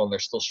their ankle and they're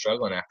still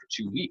struggling after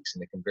 2 weeks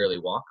and they can barely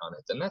walk on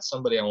it, then that's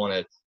somebody I want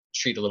to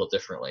treat a little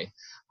differently.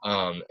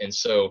 And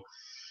so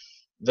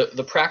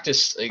the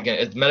practice,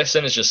 again,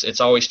 medicine is just,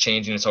 it's always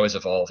changing, it's always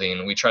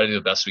evolving. We try to do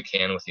the best we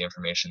can with the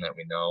information that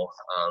we know,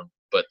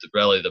 but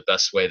really the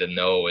best way to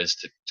know is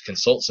to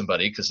consult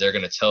somebody, because they're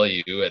going to tell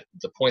you at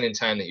the point in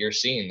time that you're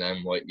seeing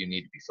them what you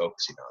need to be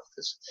focusing on.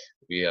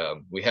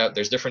 Because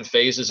there's different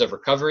phases of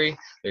recovery,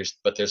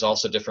 but there's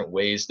also different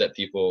ways that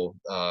people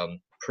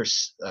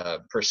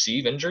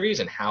perceive injuries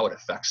and how it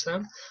affects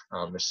them.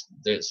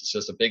 There's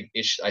just a big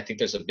issue. I think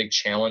there's a big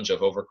challenge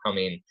of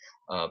overcoming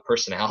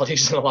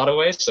personalities in a lot of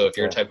ways. So if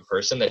you're a type of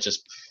person that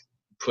just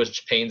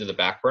puts pain to the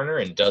back burner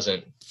and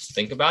doesn't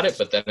think about it,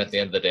 but then at the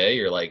end of the day,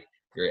 you're like,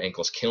 your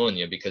ankle's killing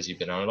you because you've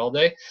been on it all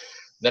day,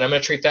 then I'm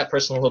going to treat that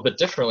person a little bit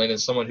differently than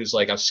someone who's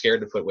like, I'm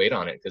scared to put weight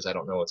on it because I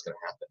don't know what's going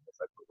to happen if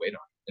I put weight on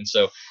it. And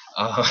so,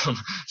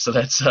 so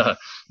that's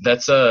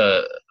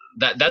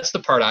the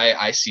part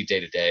I see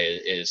day to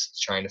day, is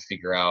trying to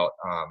figure out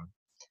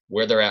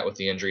where they're at with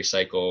the injury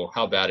cycle,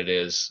 how bad it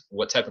is,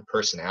 what type of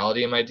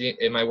personality am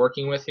I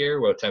working with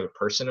here, what type of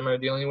person am I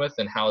dealing with,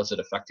 and how is it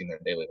affecting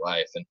their daily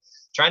life, and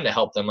trying to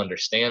help them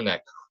understand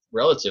that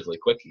relatively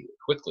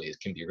quickly. It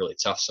can be really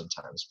tough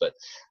sometimes, but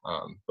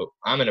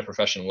I'm in a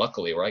profession,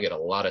 luckily, where I get a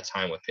lot of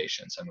time with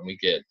patients. I mean, we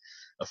get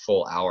a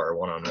full hour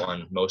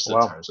one-on-one most of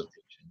the times with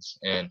patients,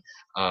 and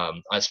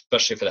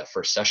especially for that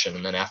first session.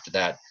 And then after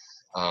that,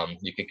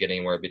 you could get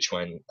anywhere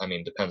between,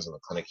 depends on the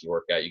clinic you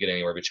work at, you get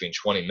anywhere between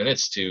 20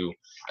 minutes to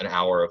an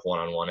hour of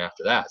one-on-one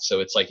after that.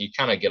 So it's like you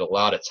kind of get a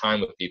lot of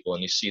time with people,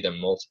 and you see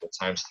them multiple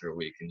times through a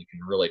week, and you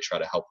can really try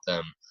to help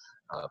them,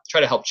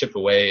 chip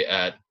away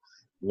at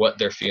what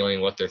they're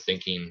feeling, what they're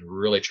thinking,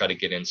 really try to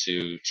get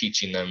into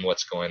teaching them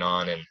what's going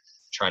on and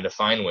trying to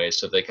find ways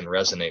so they can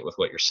resonate with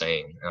what you're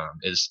saying.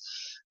 Is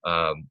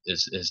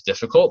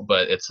difficult,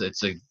 but it's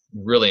a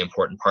really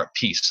important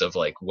piece of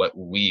like what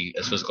we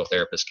as physical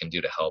therapists can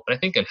do to help. And I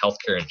think in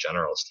healthcare in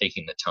general is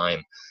taking the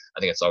time. I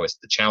think it's always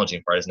the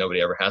challenging part, is nobody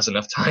ever has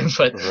enough time,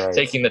 but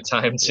taking the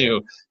time to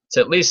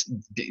at least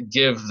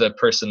give the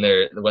person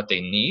what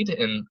they need.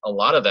 And a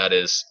lot of that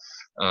is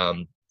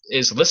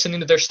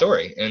listening to their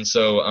story. And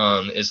so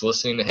is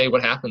listening to, hey,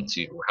 what happened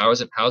to you? How is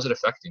it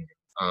affecting you?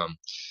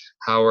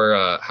 How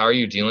are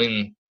you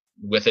dealing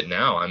with it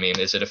now? I mean,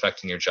 is it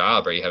affecting your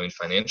job? Are you having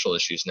financial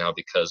issues now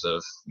because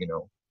of,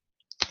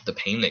 the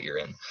pain that you're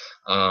in?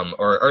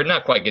 Or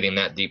not quite getting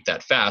that deep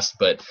that fast,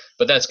 but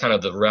that's kind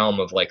of the realm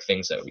of like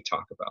things that we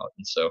talk about.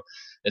 And so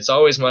it's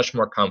always much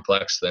more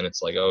complex than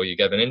it's like, oh, you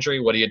got an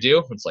injury, what do you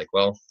do? It's like,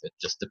 well, it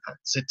just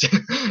depends.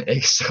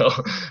 So,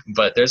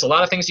 but there's a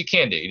lot of things you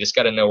can do. You just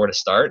got to know where to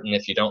start. And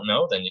if you don't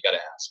know, then you got to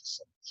ask.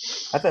 So.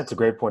 I think it's a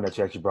great point that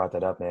you actually brought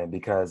that up, man,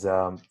 because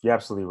you're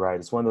absolutely right.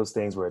 It's one of those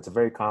things where it's a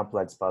very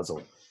complex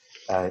puzzle,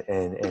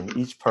 and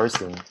each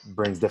person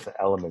brings different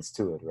elements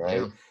to it,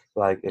 right? Yeah.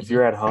 Like if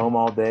you're at home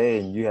all day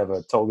and you have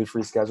a totally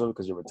free schedule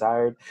because you're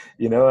retired,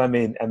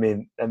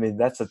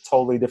 that's a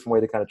totally different way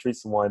to kind of treat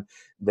someone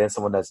than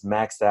someone that's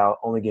maxed out,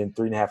 only getting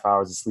 3.5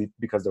 hours of sleep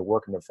because they're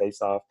working their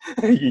face off.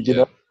 you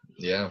know?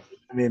 Yeah.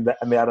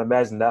 I'd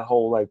imagine that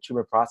whole like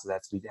treatment process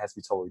has to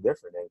be totally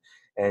different,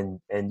 and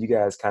you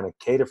guys kind of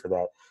cater for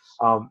that.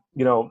 I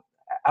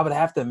would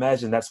have to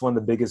imagine that's one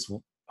of the biggest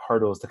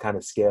hurdles to kind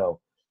of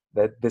scale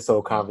this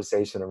whole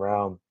conversation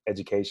around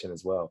education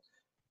as well.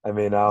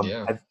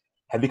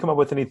 Have you come up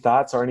with any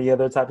thoughts or any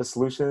other type of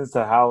solutions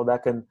to how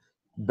that can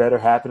better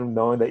happen,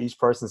 knowing that each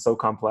person is so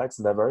complex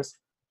and diverse?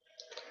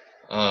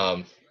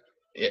 As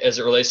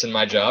it relates in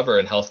my job or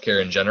in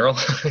healthcare in general?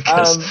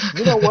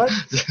 You know what?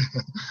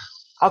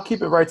 I'll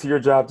keep it right to your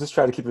job. Just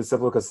try to keep it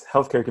simple, because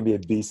healthcare can be a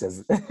beast.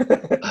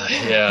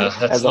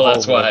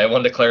 That's why I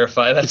wanted to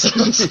clarify. That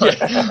sounds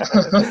like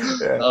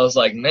I was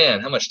like, man,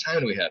 how much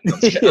time do we have?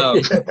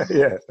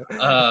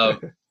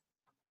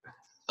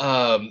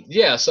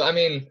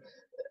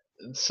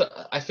 So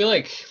I feel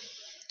like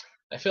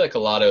a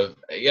lot of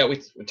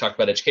we talked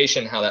about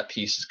education, how that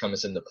piece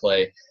comes into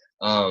play.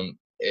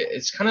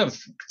 It's kind of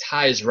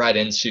ties right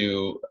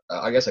into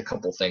I guess a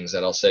couple things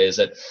that I'll say is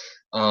that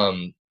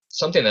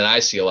something that I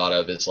see a lot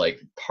of is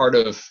like part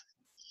of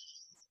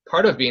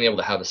being able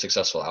to have a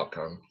successful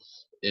outcome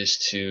is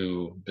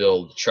to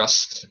build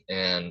trust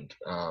and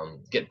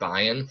get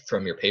buy-in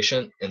from your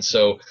patient. And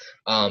so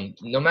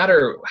no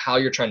matter how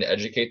you're trying to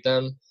educate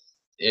them,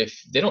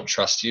 if they don't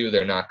trust you,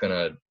 they're not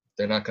gonna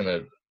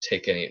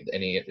take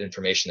any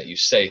information that you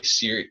say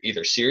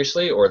either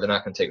seriously, or they're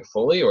not going to take it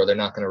fully, or they're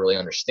not going to really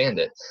understand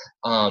it.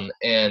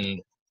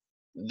 And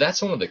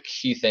that's one of the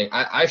key things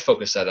I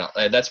focus that on.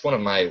 That's one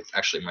of my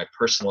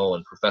personal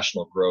and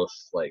professional growth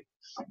like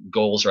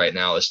goals right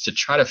now, is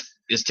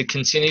to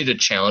continue to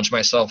challenge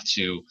myself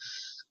to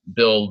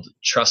build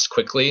trust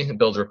quickly,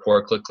 build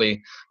rapport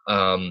quickly,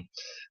 trying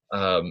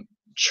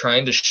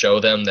to show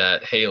them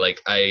that, hey,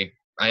 like I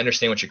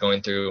understand what you're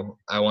going through.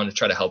 I want to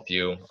try to help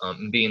you,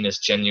 being as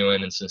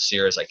genuine and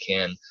sincere as I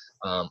can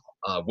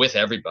with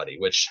everybody,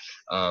 which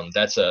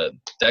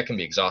that can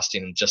be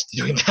exhausting just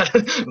doing that,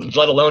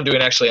 let alone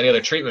doing actually any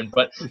other treatment.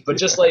 But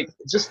just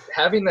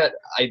having that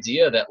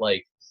idea that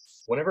like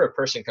whenever a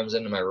person comes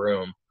into my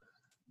room,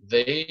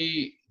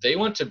 they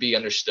want to be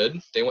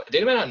understood.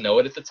 They might not know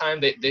it at the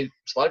time. A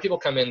lot of people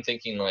come in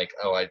thinking like,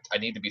 oh, I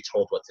need to be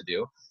told what to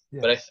do.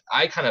 Yeah. But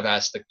I kind of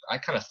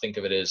think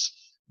of it as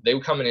they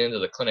were coming into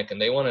the clinic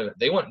and they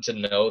want to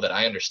know that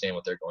I understand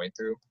what they're going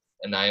through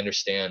and I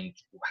understand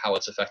how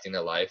it's affecting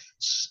their life.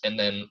 And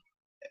then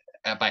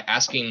by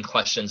asking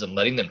questions and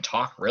letting them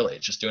talk, really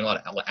just doing a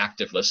lot of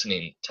active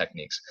listening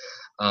techniques.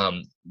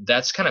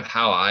 That's kind of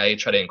how I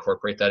try to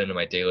incorporate that into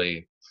my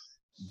daily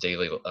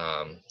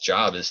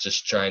job, is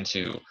just trying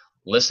to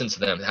listen to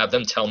them, have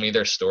them tell me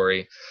their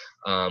story,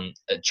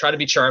 try to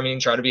be charming,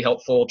 try to be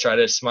helpful, try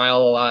to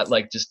smile a lot,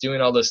 like just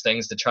doing all those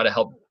things to try to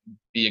help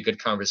be a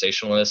good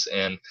conversationalist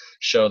and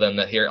show them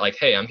that here, like,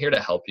 hey, I'm here to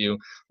help you.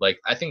 Like,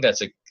 I think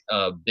that's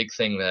a big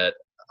thing that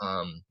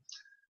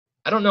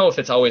I don't know if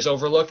it's always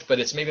overlooked, but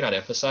it's maybe not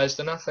emphasized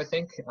enough, I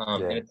think.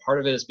 And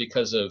part of it is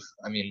because of,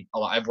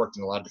 I've worked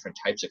in a lot of different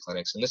types of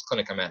clinics. In this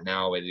clinic I'm at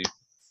now, we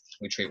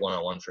treat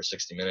one-on-one for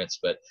 60 minutes,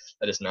 but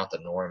that is not the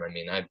norm.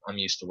 I'm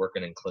used to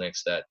working in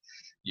clinics that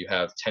you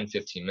have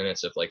 10-15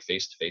 minutes of like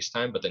face-to-face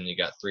time, but then you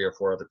got 3 or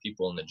 4 other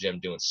people in the gym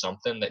doing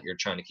something that you're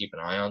trying to keep an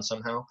eye on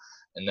somehow.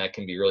 And that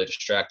can be really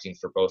distracting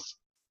for both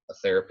a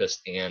therapist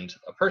and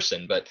a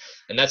person.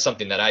 And that's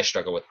something that I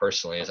struggle with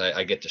personally, is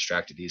I get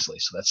distracted easily.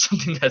 So that's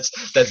something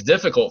that's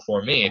difficult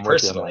for me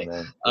personally.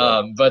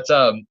 But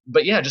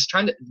yeah, just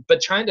trying to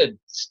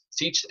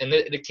teach, and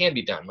it can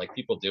be done. Like,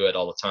 people do it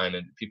all the time,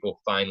 and people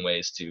find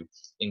ways to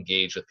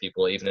engage with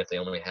people, even if they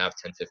only have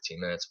 10-15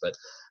 minutes. But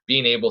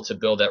being able to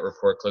build that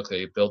rapport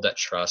quickly, build that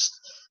trust,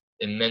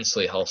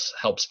 immensely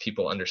helps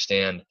people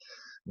understand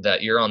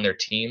that you're on their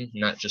team,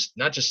 not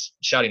just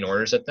shouting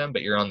orders at them,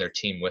 but you're on their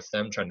team with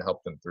them, trying to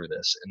help them through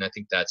this. And I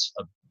think that's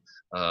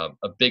a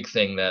big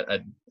thing that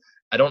I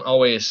didn't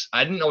always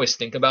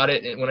think about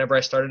it whenever I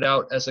started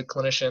out as a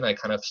clinician. I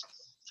kind of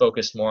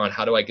focused more on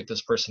how do I get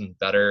this person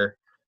better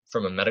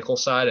from a medical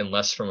side and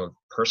less from a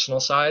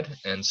personal side.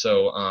 And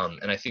so,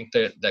 and I think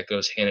that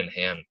goes hand in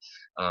hand,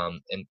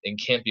 and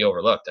can't be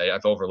overlooked.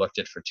 I've overlooked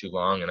it for too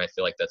long. And I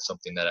feel like that's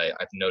something that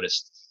I've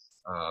noticed,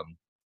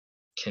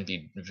 can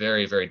be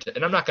very, very,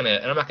 and I'm not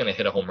gonna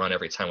hit a home run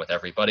every time with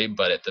everybody,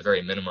 but at the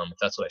very minimum, if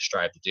that's what I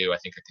strive to do, I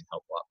think I can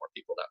help a lot more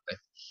people that way.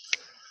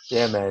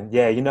 Yeah, man.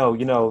 Yeah,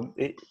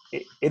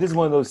 it is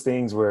one of those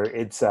things where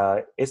it's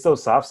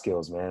those soft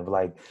skills, man.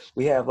 Like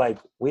we have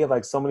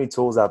so many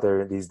tools out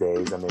there these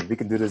days. I mean, we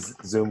can do this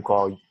Zoom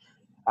call.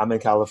 I'm in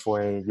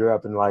California, you're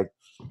up in like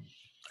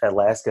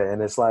Alaska,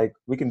 and it's like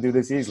we can do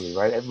this easily,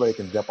 right? Everybody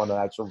can jump on an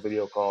actual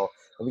video call,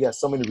 and we got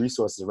so many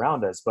resources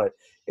around us. But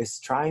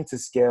it's trying to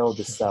scale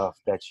the stuff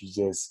that you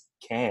just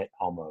can't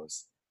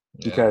almost,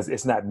 because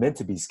it's not meant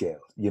to be scaled,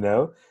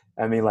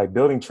 like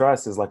building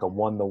trust is like a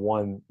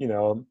one-to-one,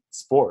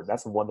 sport.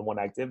 That's a one-to-one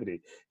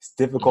activity. It's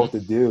difficult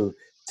to do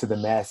to the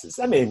masses.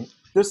 I mean,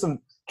 there's some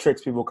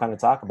tricks people kind of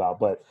talk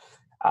about, but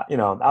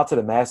out to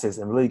the masses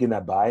and really getting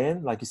that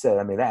buy-in, like you said,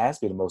 that has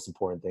to be the most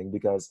important thing.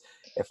 Because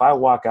if I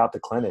walk out the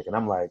clinic and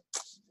I'm like,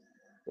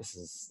 this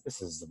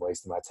is a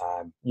waste of my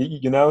time,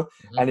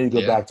 I need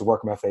to go back to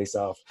working my face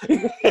off.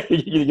 It's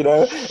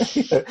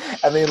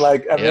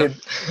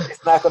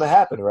not going to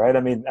happen, right?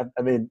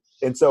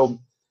 And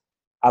so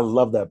I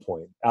love that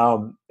point.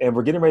 And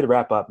we're getting ready to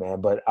wrap up,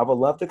 man, but I would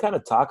love to kind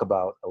of talk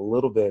about a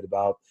little bit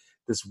about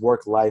this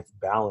work-life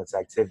balance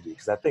activity,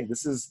 because I think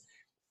this is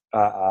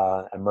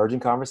emerging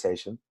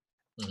conversation.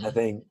 I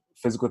think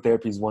physical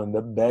therapy is one of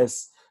the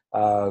best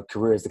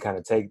careers to kind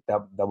of take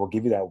that will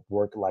give you that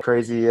work-life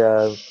crazy,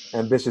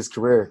 ambitious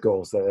career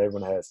goals that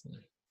everyone has.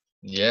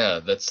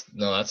 Yeah, that's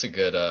a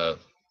good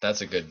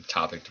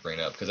topic to bring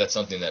up, because that's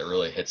something that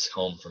really hits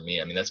home for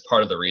me. That's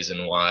part of the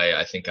reason why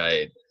I think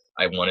I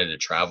wanted to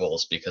travel,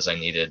 is because I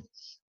needed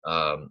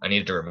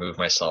to remove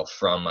myself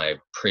from my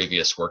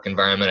previous work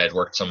environment. I'd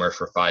worked somewhere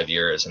for 5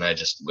 years, and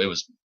it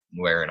was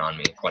wearing on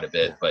me quite a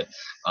bit. But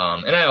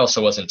and I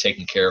also wasn't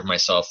taking care of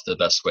myself the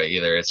best way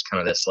either. It's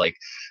kind of this, like,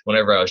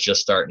 whenever I was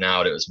just starting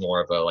out, it was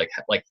more of a like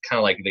kind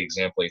of like the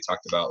example you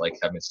talked about, like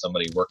having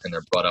somebody working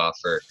their butt off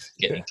or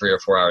getting 3 or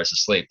 4 hours of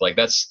sleep. Like,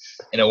 that's,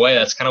 in a way,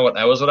 that's kind of what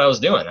I was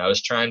doing. I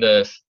was trying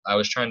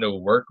to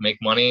work, make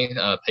money,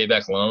 pay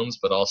back loans,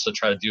 but also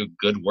try to do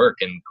good work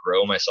and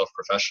grow myself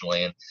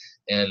professionally.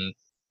 And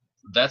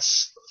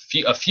that's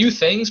a few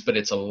things, but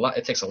it's a lot.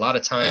 It takes a lot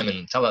of time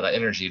and a lot of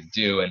energy to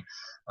do. And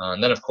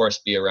then, of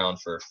course, be around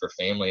for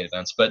family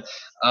events. But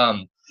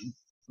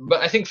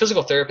I think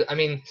physical therapy, I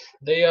mean,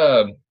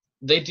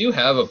 they do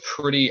have a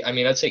pretty, I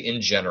mean, I'd say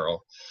in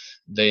general,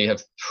 they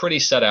have pretty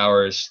set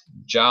hours.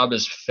 Job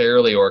is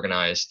fairly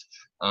organized.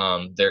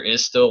 There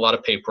is still a lot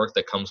of paperwork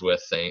that comes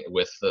with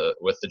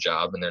the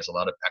job, and there's a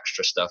lot of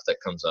extra stuff that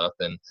comes up,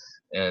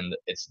 and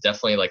it's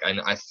definitely like,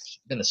 I've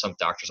been to some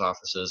doctors'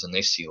 offices, and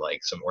they see,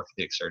 like, some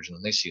orthopedic surgeons,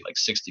 and they see like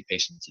 60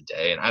 patients a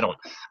day, and I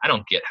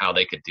don't get how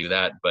they could do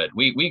that, but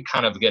we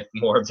kind of get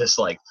more of this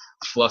like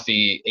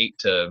fluffy 8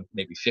 to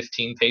maybe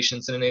 15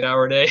 patients in an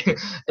 8-hour day.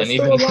 And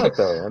even a lot,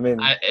 though. I mean,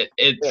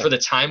 for the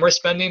time we're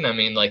spending, I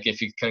mean, like,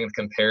 if you kind of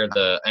compare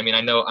I mean,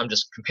 I know I'm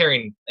just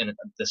comparing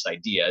this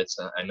idea.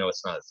 I know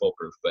it's not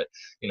foolproof, but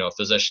a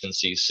physician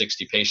sees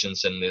 60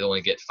 patients and they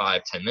only get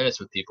 5-10 minutes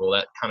with people.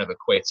 That kind of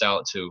equates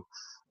out to,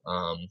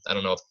 I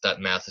don't know if that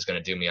math is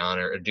going to do me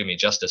honor or do me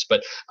justice,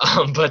 but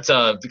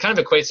it kind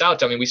of equates out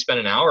to, I mean, we spend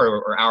an hour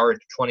or hour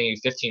 20,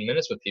 15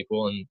 minutes with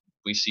people, and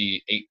we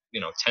see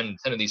 10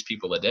 of these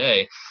people a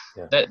day.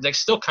 That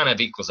still kind of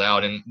equals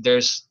out, and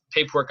there's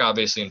paperwork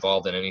obviously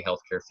involved in any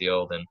healthcare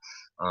field,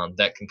 and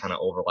that can kind of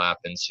overlap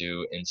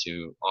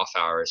into off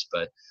hours.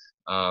 But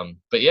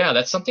yeah,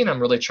 that's something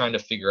I'm really trying to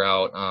figure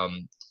out.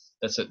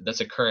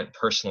 That's a current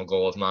personal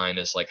goal of mine,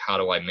 is like, how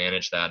do I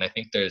manage that? And I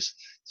think there's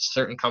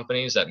certain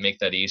companies that make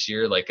that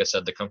easier. Like I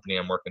said, the company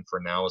I'm working for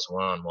now is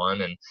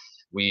one-on-one, and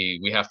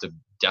we have to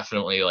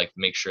definitely like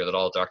make sure that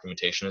all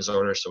documentation is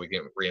ordered so we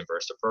get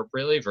reimbursed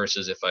appropriately,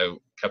 versus if I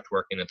kept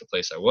working at the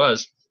place I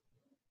was.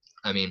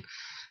 I mean,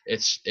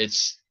 it's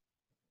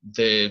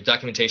the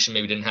documentation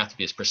maybe didn't have to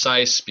be as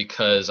precise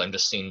because I'm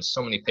just seeing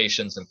so many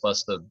patients, and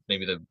plus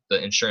maybe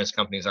the insurance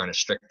companies aren't as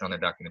strict on their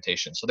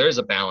documentation. So there is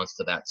a balance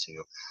to that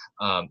too,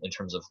 in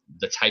terms of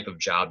the type of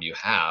job you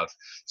have,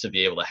 to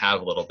be able to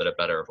have a little bit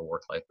better of a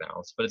work-life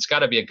balance. But it's got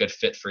to be a good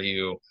fit for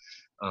you,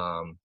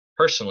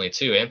 personally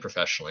too, and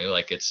professionally.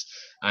 Like,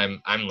 I'm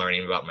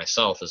learning about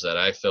myself, is that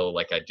I feel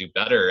like I do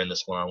better in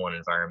this one-on-one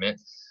environment.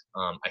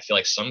 I feel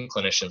like some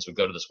clinicians would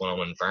go to this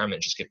one-on-one environment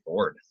and just get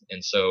bored,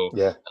 and so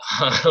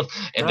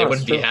and they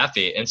wouldn't be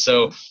happy. And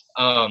so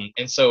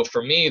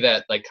for me,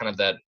 that like kind of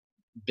that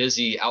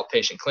busy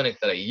outpatient clinic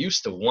that I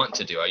used to want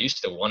to do, I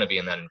used to want to be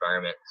in that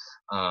environment.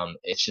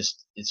 It's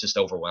just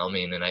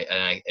overwhelming, and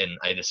I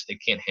it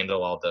can't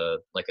handle all the,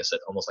 like I said,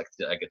 almost like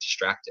I get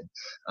distracted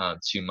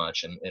too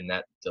much, and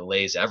that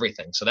delays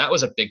everything. So that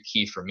was a big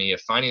key for me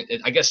of finding,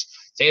 I guess,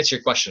 to answer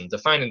your question,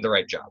 finding the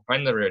right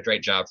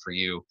job for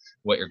you,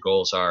 what your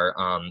goals are.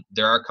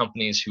 There are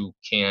companies who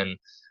can,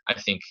 I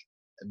think,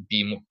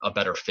 be a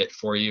better fit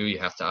for you. You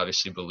have to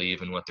obviously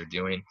believe in what they're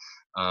doing.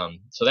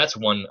 So that's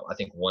one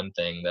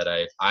thing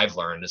that I've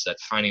learned, is that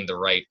finding the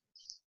right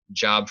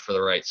job for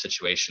the right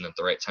situation at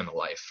the right time of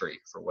life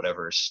for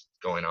whatever's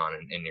going on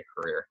in your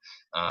career.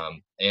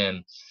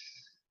 And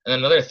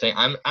another thing,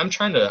 I'm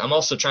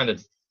also trying to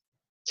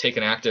take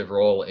an active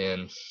role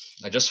in,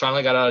 I just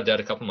finally got out of debt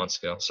a couple months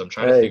ago, so I'm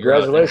trying to figure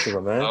out.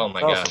 Congratulations, man. Oh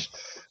my gosh.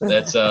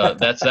 That's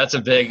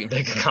a big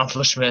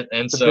accomplishment.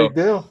 And it's so a big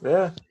deal.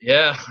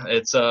 Yeah,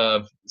 it's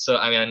so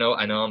I mean, I know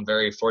I'm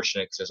very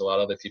fortunate, because there's a lot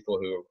of other people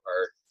who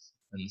are,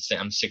 and say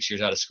I'm 6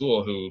 years out of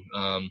school, who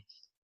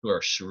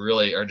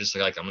are just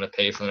like, I'm going to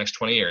pay for the next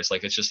 20 years.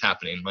 Like, it's just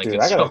happening. Like, dude,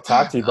 I got to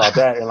talk to you about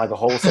that in like a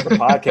whole separate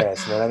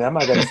podcast, man. I mean, I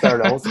might got to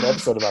start a whole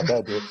episode about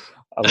that, dude.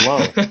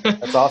 Alone.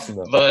 That's awesome,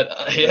 though.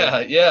 But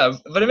yeah.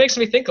 But it makes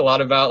me think a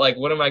lot about, like,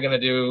 what am I going to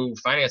do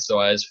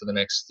finance-wise for the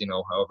next,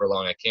 however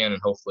long I can,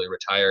 and hopefully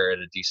retire at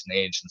a decent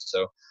age. And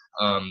so,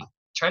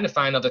 trying to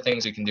find other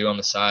things you can do on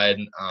the side.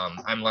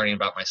 I'm learning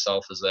about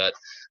myself, is that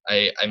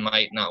I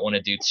might not want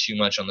to do too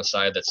much on the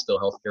side that's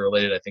still healthcare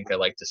related. I think I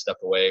like to step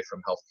away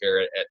from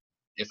healthcare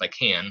if I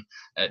can,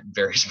 at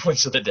various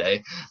points of the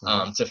day,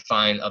 to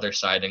find other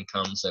side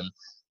incomes. And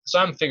so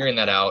I'm figuring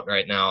that out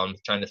right now. I'm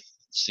trying to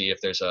see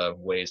if there's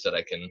ways that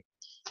I can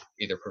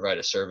either provide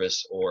a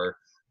service or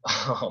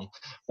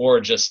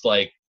just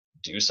like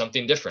do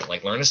something different,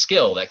 like learn a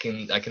skill that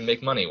I can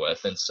make money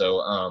with. And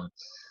so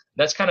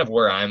that's kind of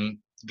where I'm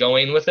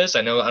going with this.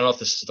 I don't know if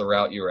this is the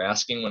route you were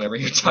asking whenever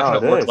you're talking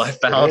about work-life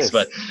balance,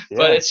 but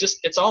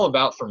it's all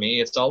about, for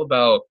me, it's all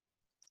about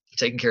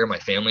taking care of my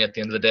family at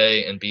the end of the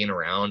day and being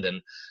around.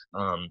 And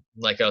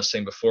like I was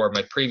saying before,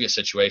 my previous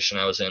situation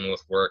I was in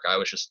with work, I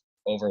was just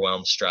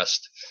overwhelmed,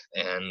 stressed,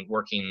 and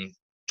working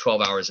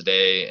 12 hours a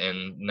day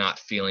and not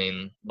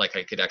feeling like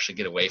I could actually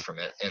get away from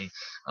it.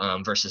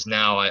 And versus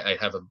now I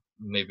have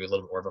maybe a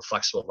little more of a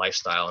flexible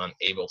lifestyle, and I'm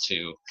able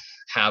to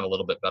have a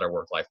little bit better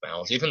work-life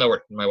balance, even though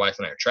my wife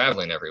and I are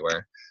traveling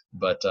everywhere.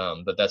 but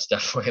that's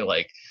definitely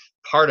like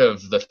part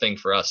of the thing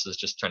for us is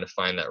just trying to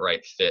find that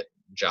right fit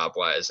job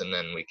wise. And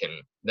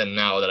then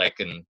now that I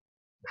can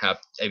have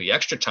maybe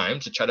extra time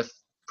to try to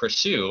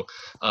pursue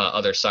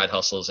other side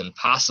hustles and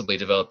possibly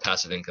develop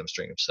passive income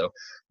streams. So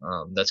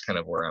that's kind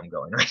of where I'm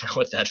going right now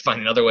with that,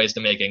 finding other ways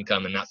to make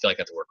income and not feel like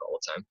I have to work all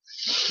the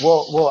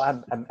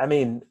time. I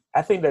mean,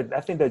 I think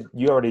that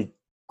you already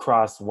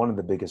crossed one of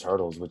the biggest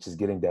hurdles, which is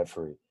getting debt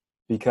free,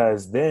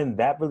 because then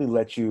that really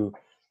lets you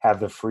have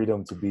the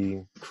freedom to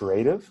be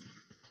creative.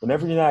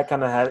 Whenever you're not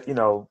kind of have,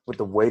 with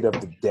the weight of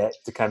the debt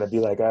to kind of be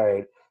like, all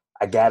right,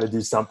 I got to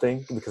do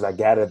something because I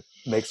got to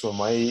make some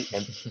money.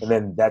 And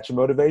then that's your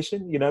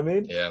motivation. You know what I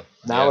mean? Yeah.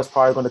 Now it's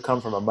probably going to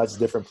come from a much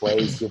different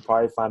place. You'll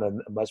probably find a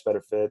much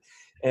better fit.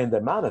 And the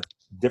amount of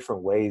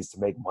different ways to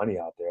make money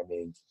out there. I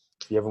mean,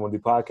 if you ever want to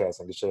do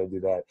podcasts, I can show you do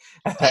that.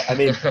 I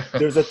mean,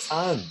 there's a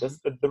ton.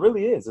 There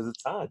really is. There's a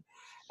ton.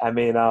 I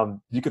mean,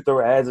 you could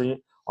throw ads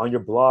on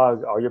your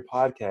blog or your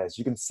podcast.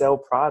 You can sell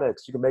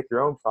products. You can make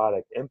your own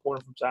product, import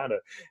them from China.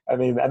 I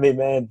mean,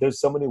 man, there's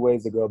so many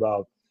ways to go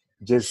about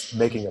just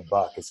making a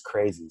buck. It's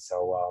crazy.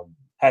 So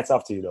hats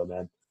off to you though,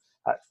 man.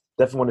 I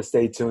definitely want to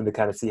stay tuned to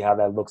kind of see how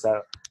that looks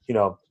out,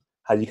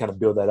 how you kind of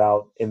build that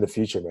out in the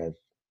future, man.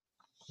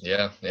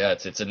 Yeah.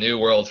 It's a new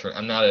world for.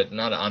 I'm not an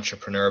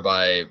entrepreneur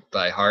by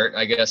heart.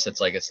 I guess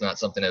it's not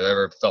something I've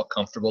ever felt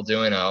comfortable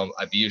doing.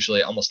 I've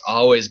usually almost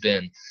always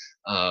been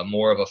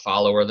more of a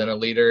follower than a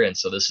leader, and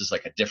so this is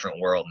like a different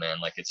world, man.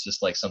 Like it's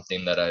just like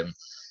something that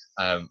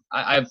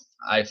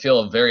I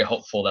feel very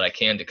hopeful that I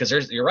can do, because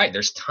you're right.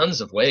 There's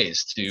tons of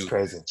ways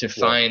to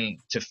find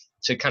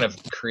to kind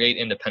of create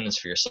independence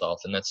for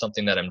yourself, and that's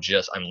something that I'm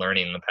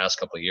learning in the past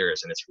couple of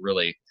years, and it's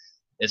really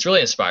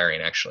inspiring,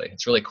 actually.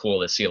 It's really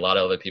cool to see a lot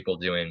of other people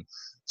doing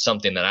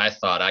something that I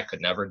thought I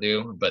could never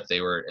do, but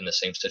they were in the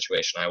same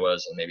situation I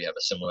was and maybe have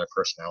a similar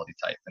personality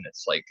type. And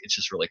it's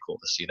just really cool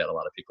to see that a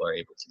lot of people are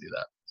able to do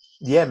that.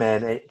 Yeah,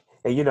 man.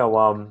 And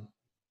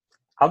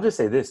I'll just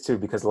say this too,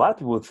 because a lot of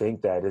people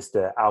think that it's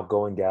the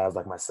outgoing guys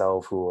like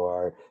myself who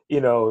are,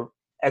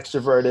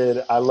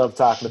 extroverted. I love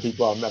talking to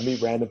people. I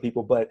meet random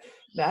people, but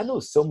man, I know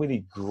so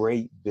many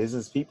great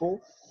business people,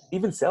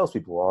 even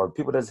salespeople, or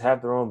people that just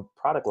have their own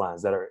product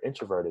lines that are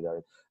introverted,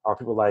 or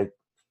people like,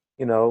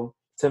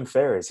 Tim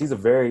Ferriss. He's a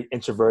very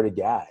introverted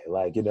guy.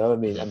 Like, he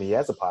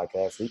has a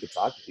podcast, so he can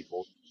talk to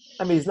people.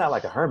 I mean, he's not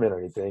like a hermit or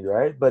anything,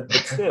 right? But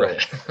still,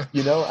 Right.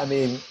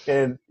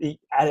 and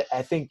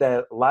I think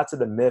that lots of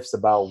the myths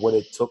about what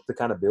it took to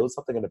kind of build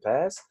something in the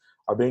past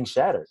are being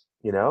shattered,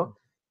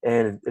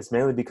 and it's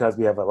mainly because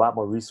we have a lot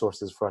more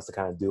resources for us to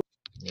kind of do.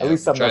 At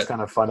least something that's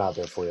kind of fun out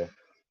there for you.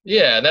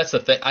 Yeah, that's the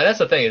thing. That's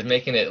the thing, is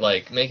making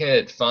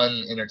it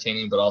fun,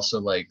 entertaining, but also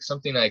like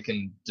something I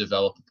can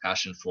develop a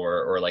passion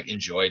for or like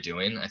enjoy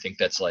doing. I think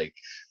that's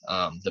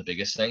the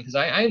biggest thing, because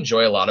I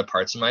enjoy a lot of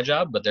parts of my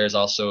job, but there's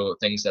also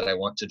things that I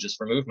want to just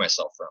remove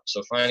myself from.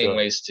 So finding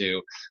ways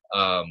to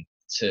kind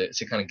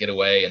of get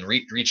away and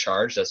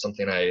recharge. That's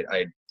something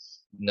I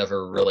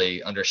never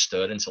really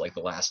understood until like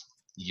the last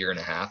year and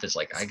a half. Is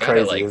like I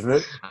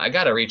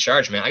gotta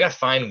recharge, man. I gotta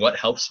find what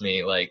helps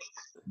me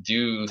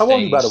do. How old are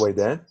you, by the way,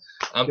 Dan?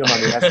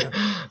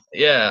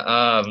 Yeah,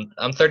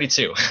 I'm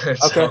 32. Okay.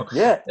 So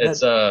yeah.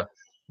 It's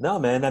no,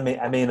 man. I mean,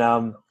 I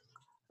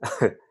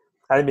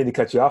didn't mean to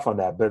cut you off on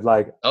that, but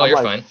you're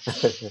fine.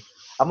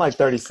 I'm like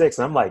 36,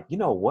 and I'm like, you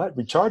know what?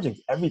 Recharging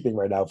everything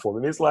right now for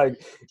me. It's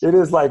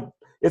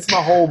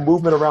my whole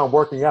movement around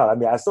working out. I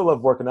mean, I still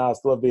love working out, I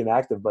still love being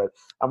active, but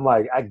I'm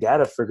like, I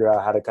gotta figure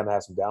out how to kind of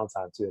have some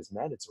downtime too. It's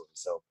mandatory.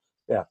 So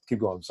yeah, keep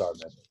going. I'm sorry,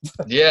 man.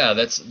 Yeah,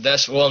 that's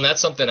and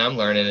that's something I'm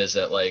learning, is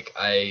that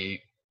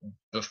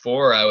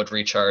before I would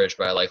recharge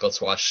by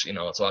let's watch some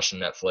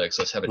Netflix,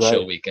 let's have a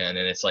chill weekend.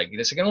 And it's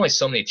there's only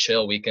so many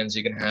chill weekends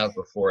you can have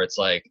before it's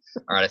all right,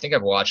 I think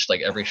I've watched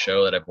every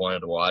show that I've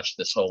wanted to watch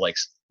this whole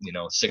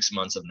 6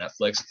 months of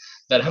Netflix,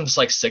 that I'm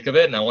just sick of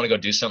it and I want to go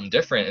do something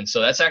different. And so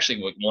that's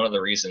actually one of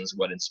the reasons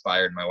what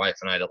inspired my wife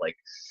and I to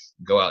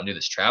go out and do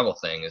this travel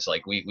thing. Is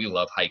we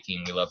love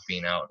hiking, we love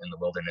being out in the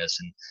wilderness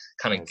and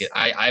kind of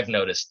I've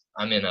noticed,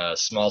 I'm in a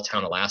small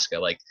town,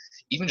 Alaska,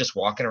 even just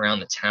walking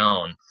around the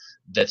town,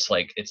 that's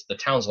the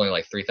town's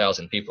only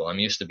 3,000 people. I'm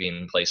used to being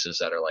in places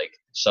that are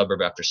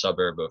suburb after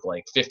suburb of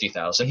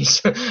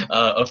 50,000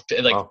 of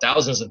wow.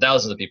 thousands and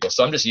thousands of people.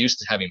 So I'm just used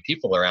to having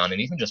people around,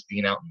 and even just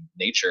being out in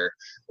nature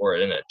or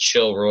in a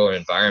chill rural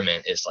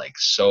environment is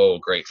so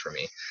great for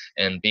me.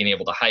 And being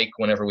able to hike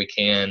whenever we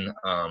can,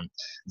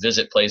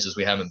 visit places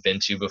we haven't been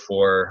to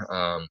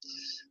before,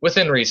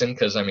 within reason,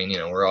 because I'm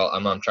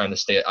trying to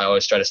stay. I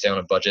always try to stay on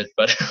a budget,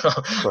 but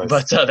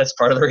that's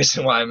part of the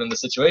reason why I'm in the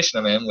situation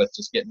I'm in with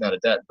just getting out of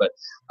debt. But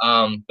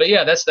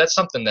yeah, that's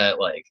something that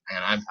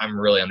and I'm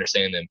really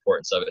understanding the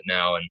importance of it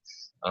now,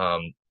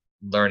 and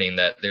learning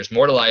that there's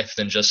more to life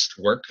than just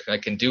work. I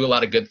can do a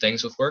lot of good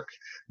things with work,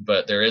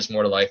 but there is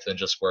more to life than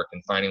just work,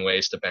 and finding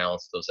ways to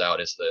balance those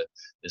out is the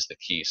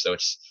key. So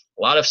it's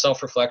a lot of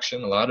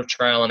self-reflection, a lot of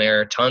trial and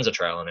error, tons of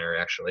trial and error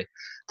actually.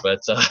 But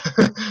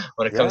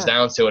when it comes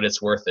down to it,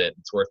 it's worth it.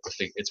 It's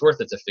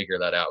worth it to figure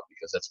that out,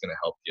 because that's going to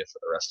help you for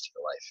the rest of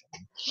your life.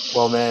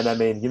 Well, man, I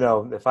mean,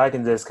 if I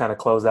can just kind of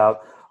close out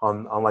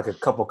on like a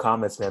couple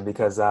comments, man,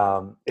 because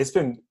it's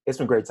been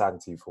great talking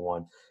to you, for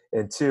one.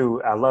 And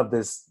two, I love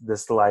this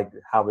like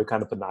how we're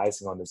kind of putting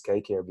icing on this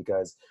cake here,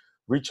 because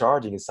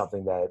recharging is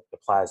something that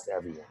applies to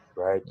everyone,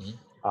 right?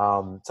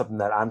 Mm-hmm. Something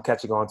that I'm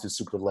catching on to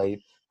super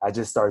late. I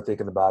just started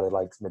thinking about it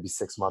like maybe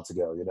 6 months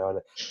ago,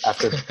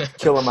 after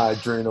killing my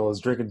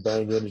adrenals, drinking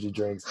Bang energy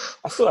drinks.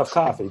 I still have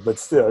coffee, but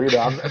still,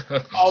 I'm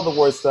all the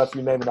worst stuff,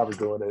 you name it, I was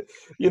doing it.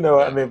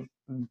 I mean,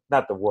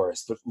 not the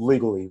worst, but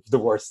legally the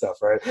worst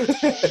stuff, right? Right?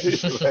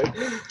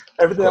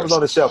 Everything that was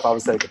on the shelf, I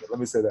was taking it. Let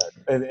me say that.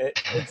 And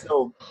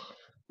so,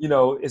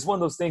 it's one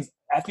of those things,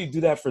 after you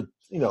do that for,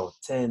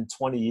 10,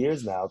 20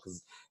 years now,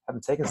 because I've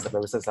been taking stuff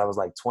ever since I was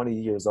like 20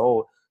 years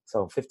old.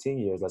 So 15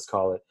 years, let's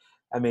call it.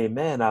 I mean,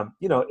 man,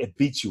 it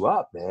beats you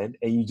up, man.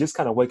 And you just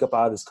kind of wake up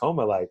out of this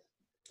coma like,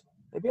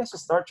 maybe I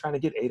should start trying to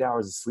get 8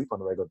 hours of sleep on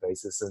a regular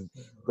basis. And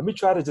let me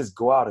try to just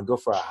go out and go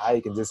for a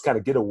hike and just kind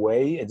of get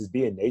away and just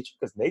be in nature.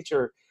 Because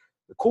nature,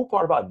 the cool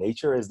part about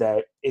nature is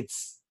that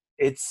it's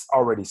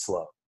already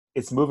slow.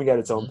 It's moving at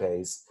its own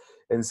pace.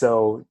 And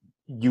so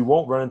you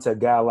won't run into a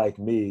guy like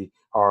me,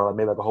 or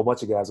maybe like a whole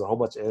bunch of guys with a whole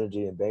bunch of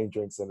energy and Bang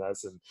drinks in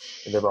us, and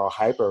they're all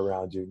hyper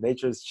around you.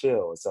 Nature's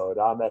chill. So it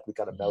automatically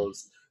kind of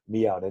mellows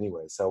me out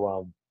anyway.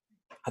 So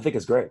I think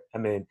it's great. I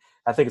mean,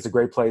 I think it's a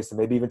great place to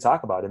maybe even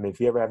talk about it. I mean, if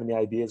you ever have any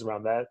ideas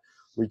around that,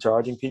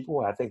 recharging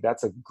people, I think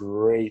that's a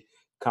great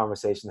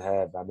conversation to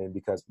have. I mean,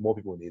 because more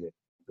people need it.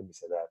 Let me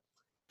say that.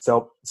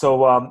 So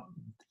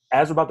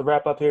as we're about to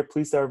wrap up here,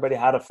 please tell everybody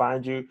how to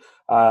find you.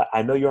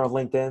 I know you're on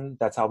LinkedIn.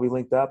 That's how we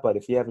linked up. But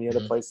if you have any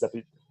other places that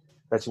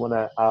you want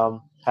to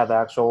have the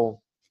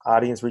actual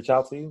audience reach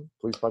out to you,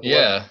 please plug it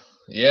up.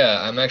 Yeah.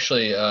 I'm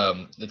actually,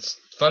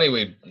 it's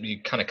funny you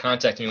kind of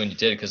contacted me when you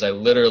did, because I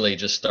literally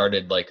just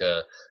started like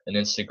an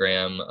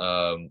Instagram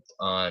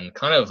on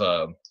kind of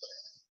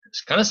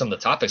some of the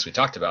topics we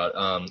talked about.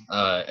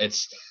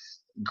 It's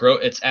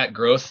at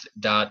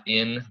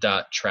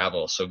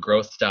growth.in.travel. So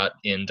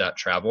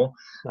growth.in.travel.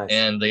 Nice.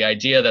 And the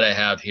idea that I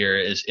have here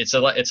is it's a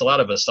lot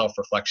of a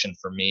self-reflection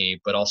for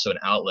me, but also an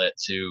outlet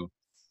to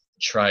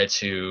try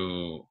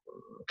to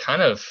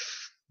kind of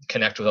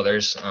connect with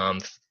others,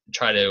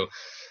 try to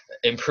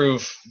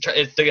improve.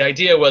 The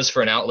idea was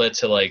for an outlet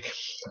to like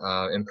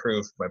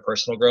improve my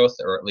personal growth,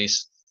 or at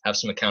least have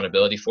some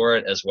accountability for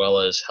it, as well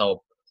as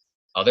help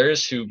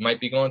others who might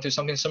be going through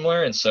something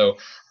similar. And so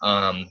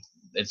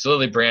it's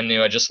literally brand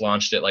new. I just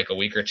launched it like a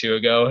week or two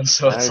ago. And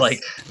so It's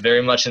like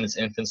very much in its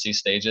infancy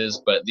stages.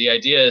 But the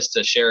idea is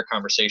to share a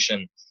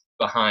conversation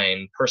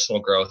behind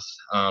personal growth,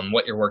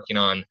 what you're working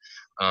on,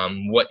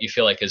 what you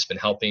feel like has been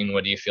helping,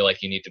 what you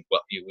need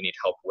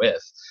help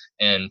with,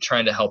 and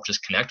trying to help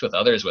just connect with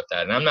others with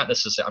that. And I'm not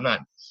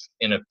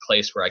in a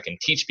place where I can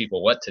teach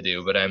people what to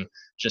do, but I'm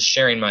just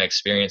sharing my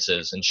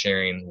experiences and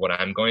sharing what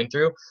I'm going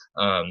through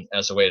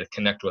as a way to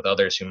connect with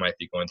others who might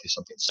be going through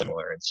something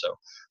similar. And so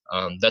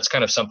that's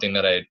kind of something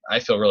that I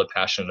feel really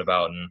passionate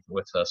about. And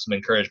with some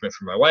encouragement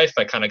from my wife,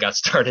 I kind of got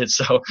started.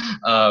 So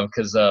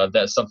because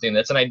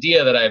that's an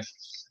idea that I've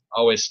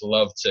always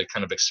loved to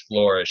kind of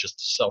explore, is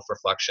just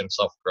self-reflection,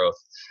 self-growth,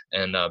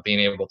 and being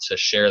able to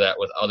share that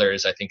with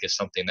others, I think is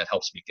something that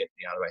helps me get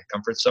me out of my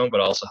comfort zone,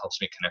 but also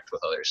helps me connect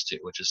with others too,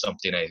 which is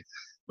something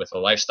with a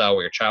lifestyle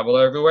where you travel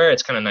everywhere,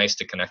 it's kind of nice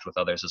to connect with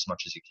others as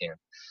much as you can.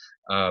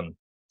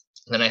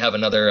 Then I have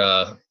another,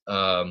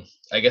 I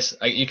guess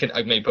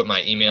I may put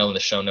my email in the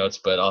show notes,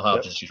 but I'll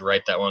have to just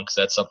write that one, because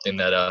that's something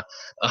that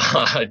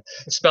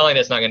spelling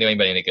it's not going to do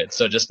anybody any good.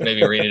 So just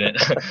maybe reading it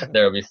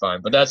there will be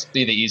fine. But that's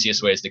the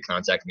easiest ways to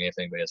contact me if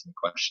anybody has any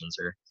questions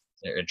or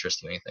they're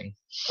interested in anything.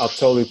 I'll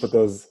totally put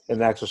those in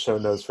the actual show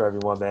notes for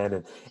everyone,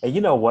 man. And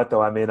you know what,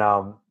 though? I mean,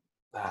 I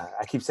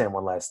keep saying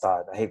one last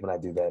thought. I hate when I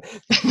do that.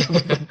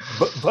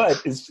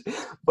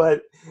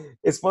 but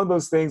it's one of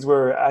those things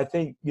where I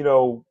think,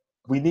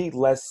 we need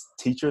less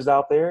teachers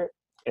out there,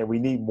 and we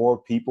need more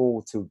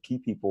people to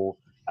keep people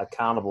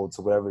accountable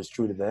to whatever is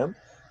true to them,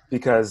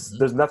 because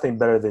there's nothing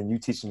better than you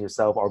teaching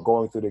yourself or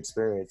going through the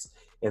experience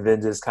and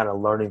then just kind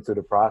of learning through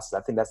the process. I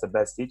think that's the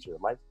best teacher.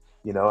 Life,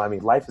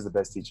 life is the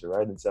best teacher,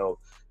 right? And so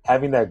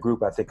having that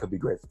group, I think, could be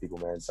great for people,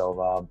 man.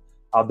 So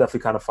I'll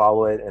definitely kind of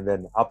follow it, and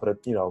then I'll put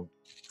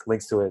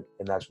links to it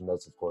in the actual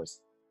notes, of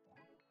course.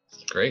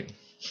 Great.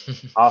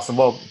 Awesome.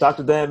 Well,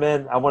 Dr. Dan,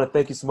 man, I want to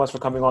thank you so much for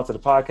coming on to the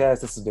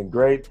podcast. This has been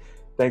great.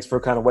 Thanks for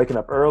kind of waking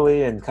up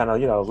early and kind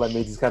of, let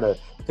me just kind of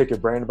pick your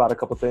brain about a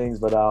couple things.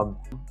 But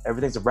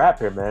everything's a wrap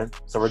here, man.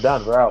 So we're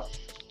done. We're out.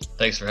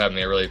 Thanks for having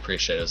me. I really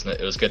appreciate it.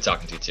 It was good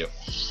talking to you too.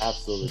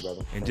 Absolutely,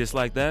 brother. And just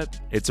like that,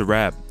 it's a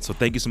wrap. So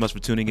thank you so much for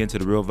tuning in to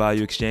the Real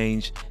Value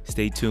Exchange.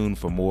 Stay tuned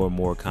for more and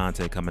more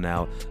content coming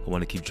out. I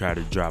want to keep trying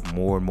to drop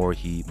more and more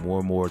heat, more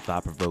and more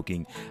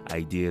thought-provoking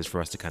ideas for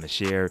us to kind of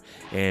share.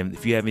 And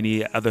if you have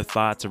any other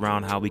thoughts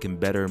around how we can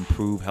better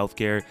improve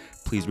healthcare,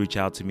 please reach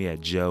out to me at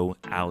Joe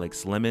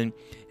Alex Lemon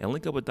and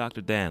link up with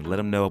Dr. Dan. Let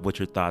him know what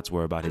your thoughts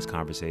were about his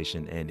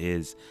conversation and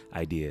his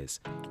ideas.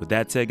 With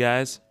that said,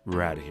 guys,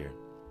 we're out of here.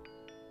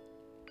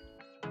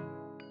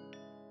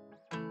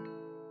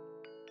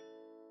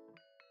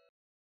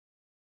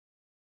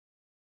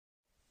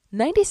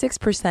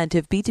 "96%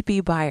 of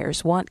B2B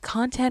buyers want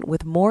content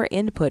with more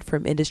input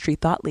from industry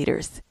thought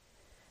leaders.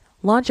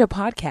 Launch a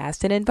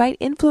podcast and invite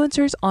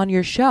influencers on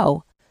your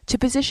show to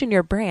position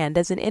your brand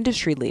as an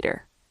industry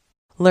leader.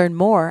 Learn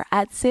more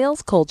at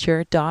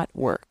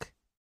salesculture.work.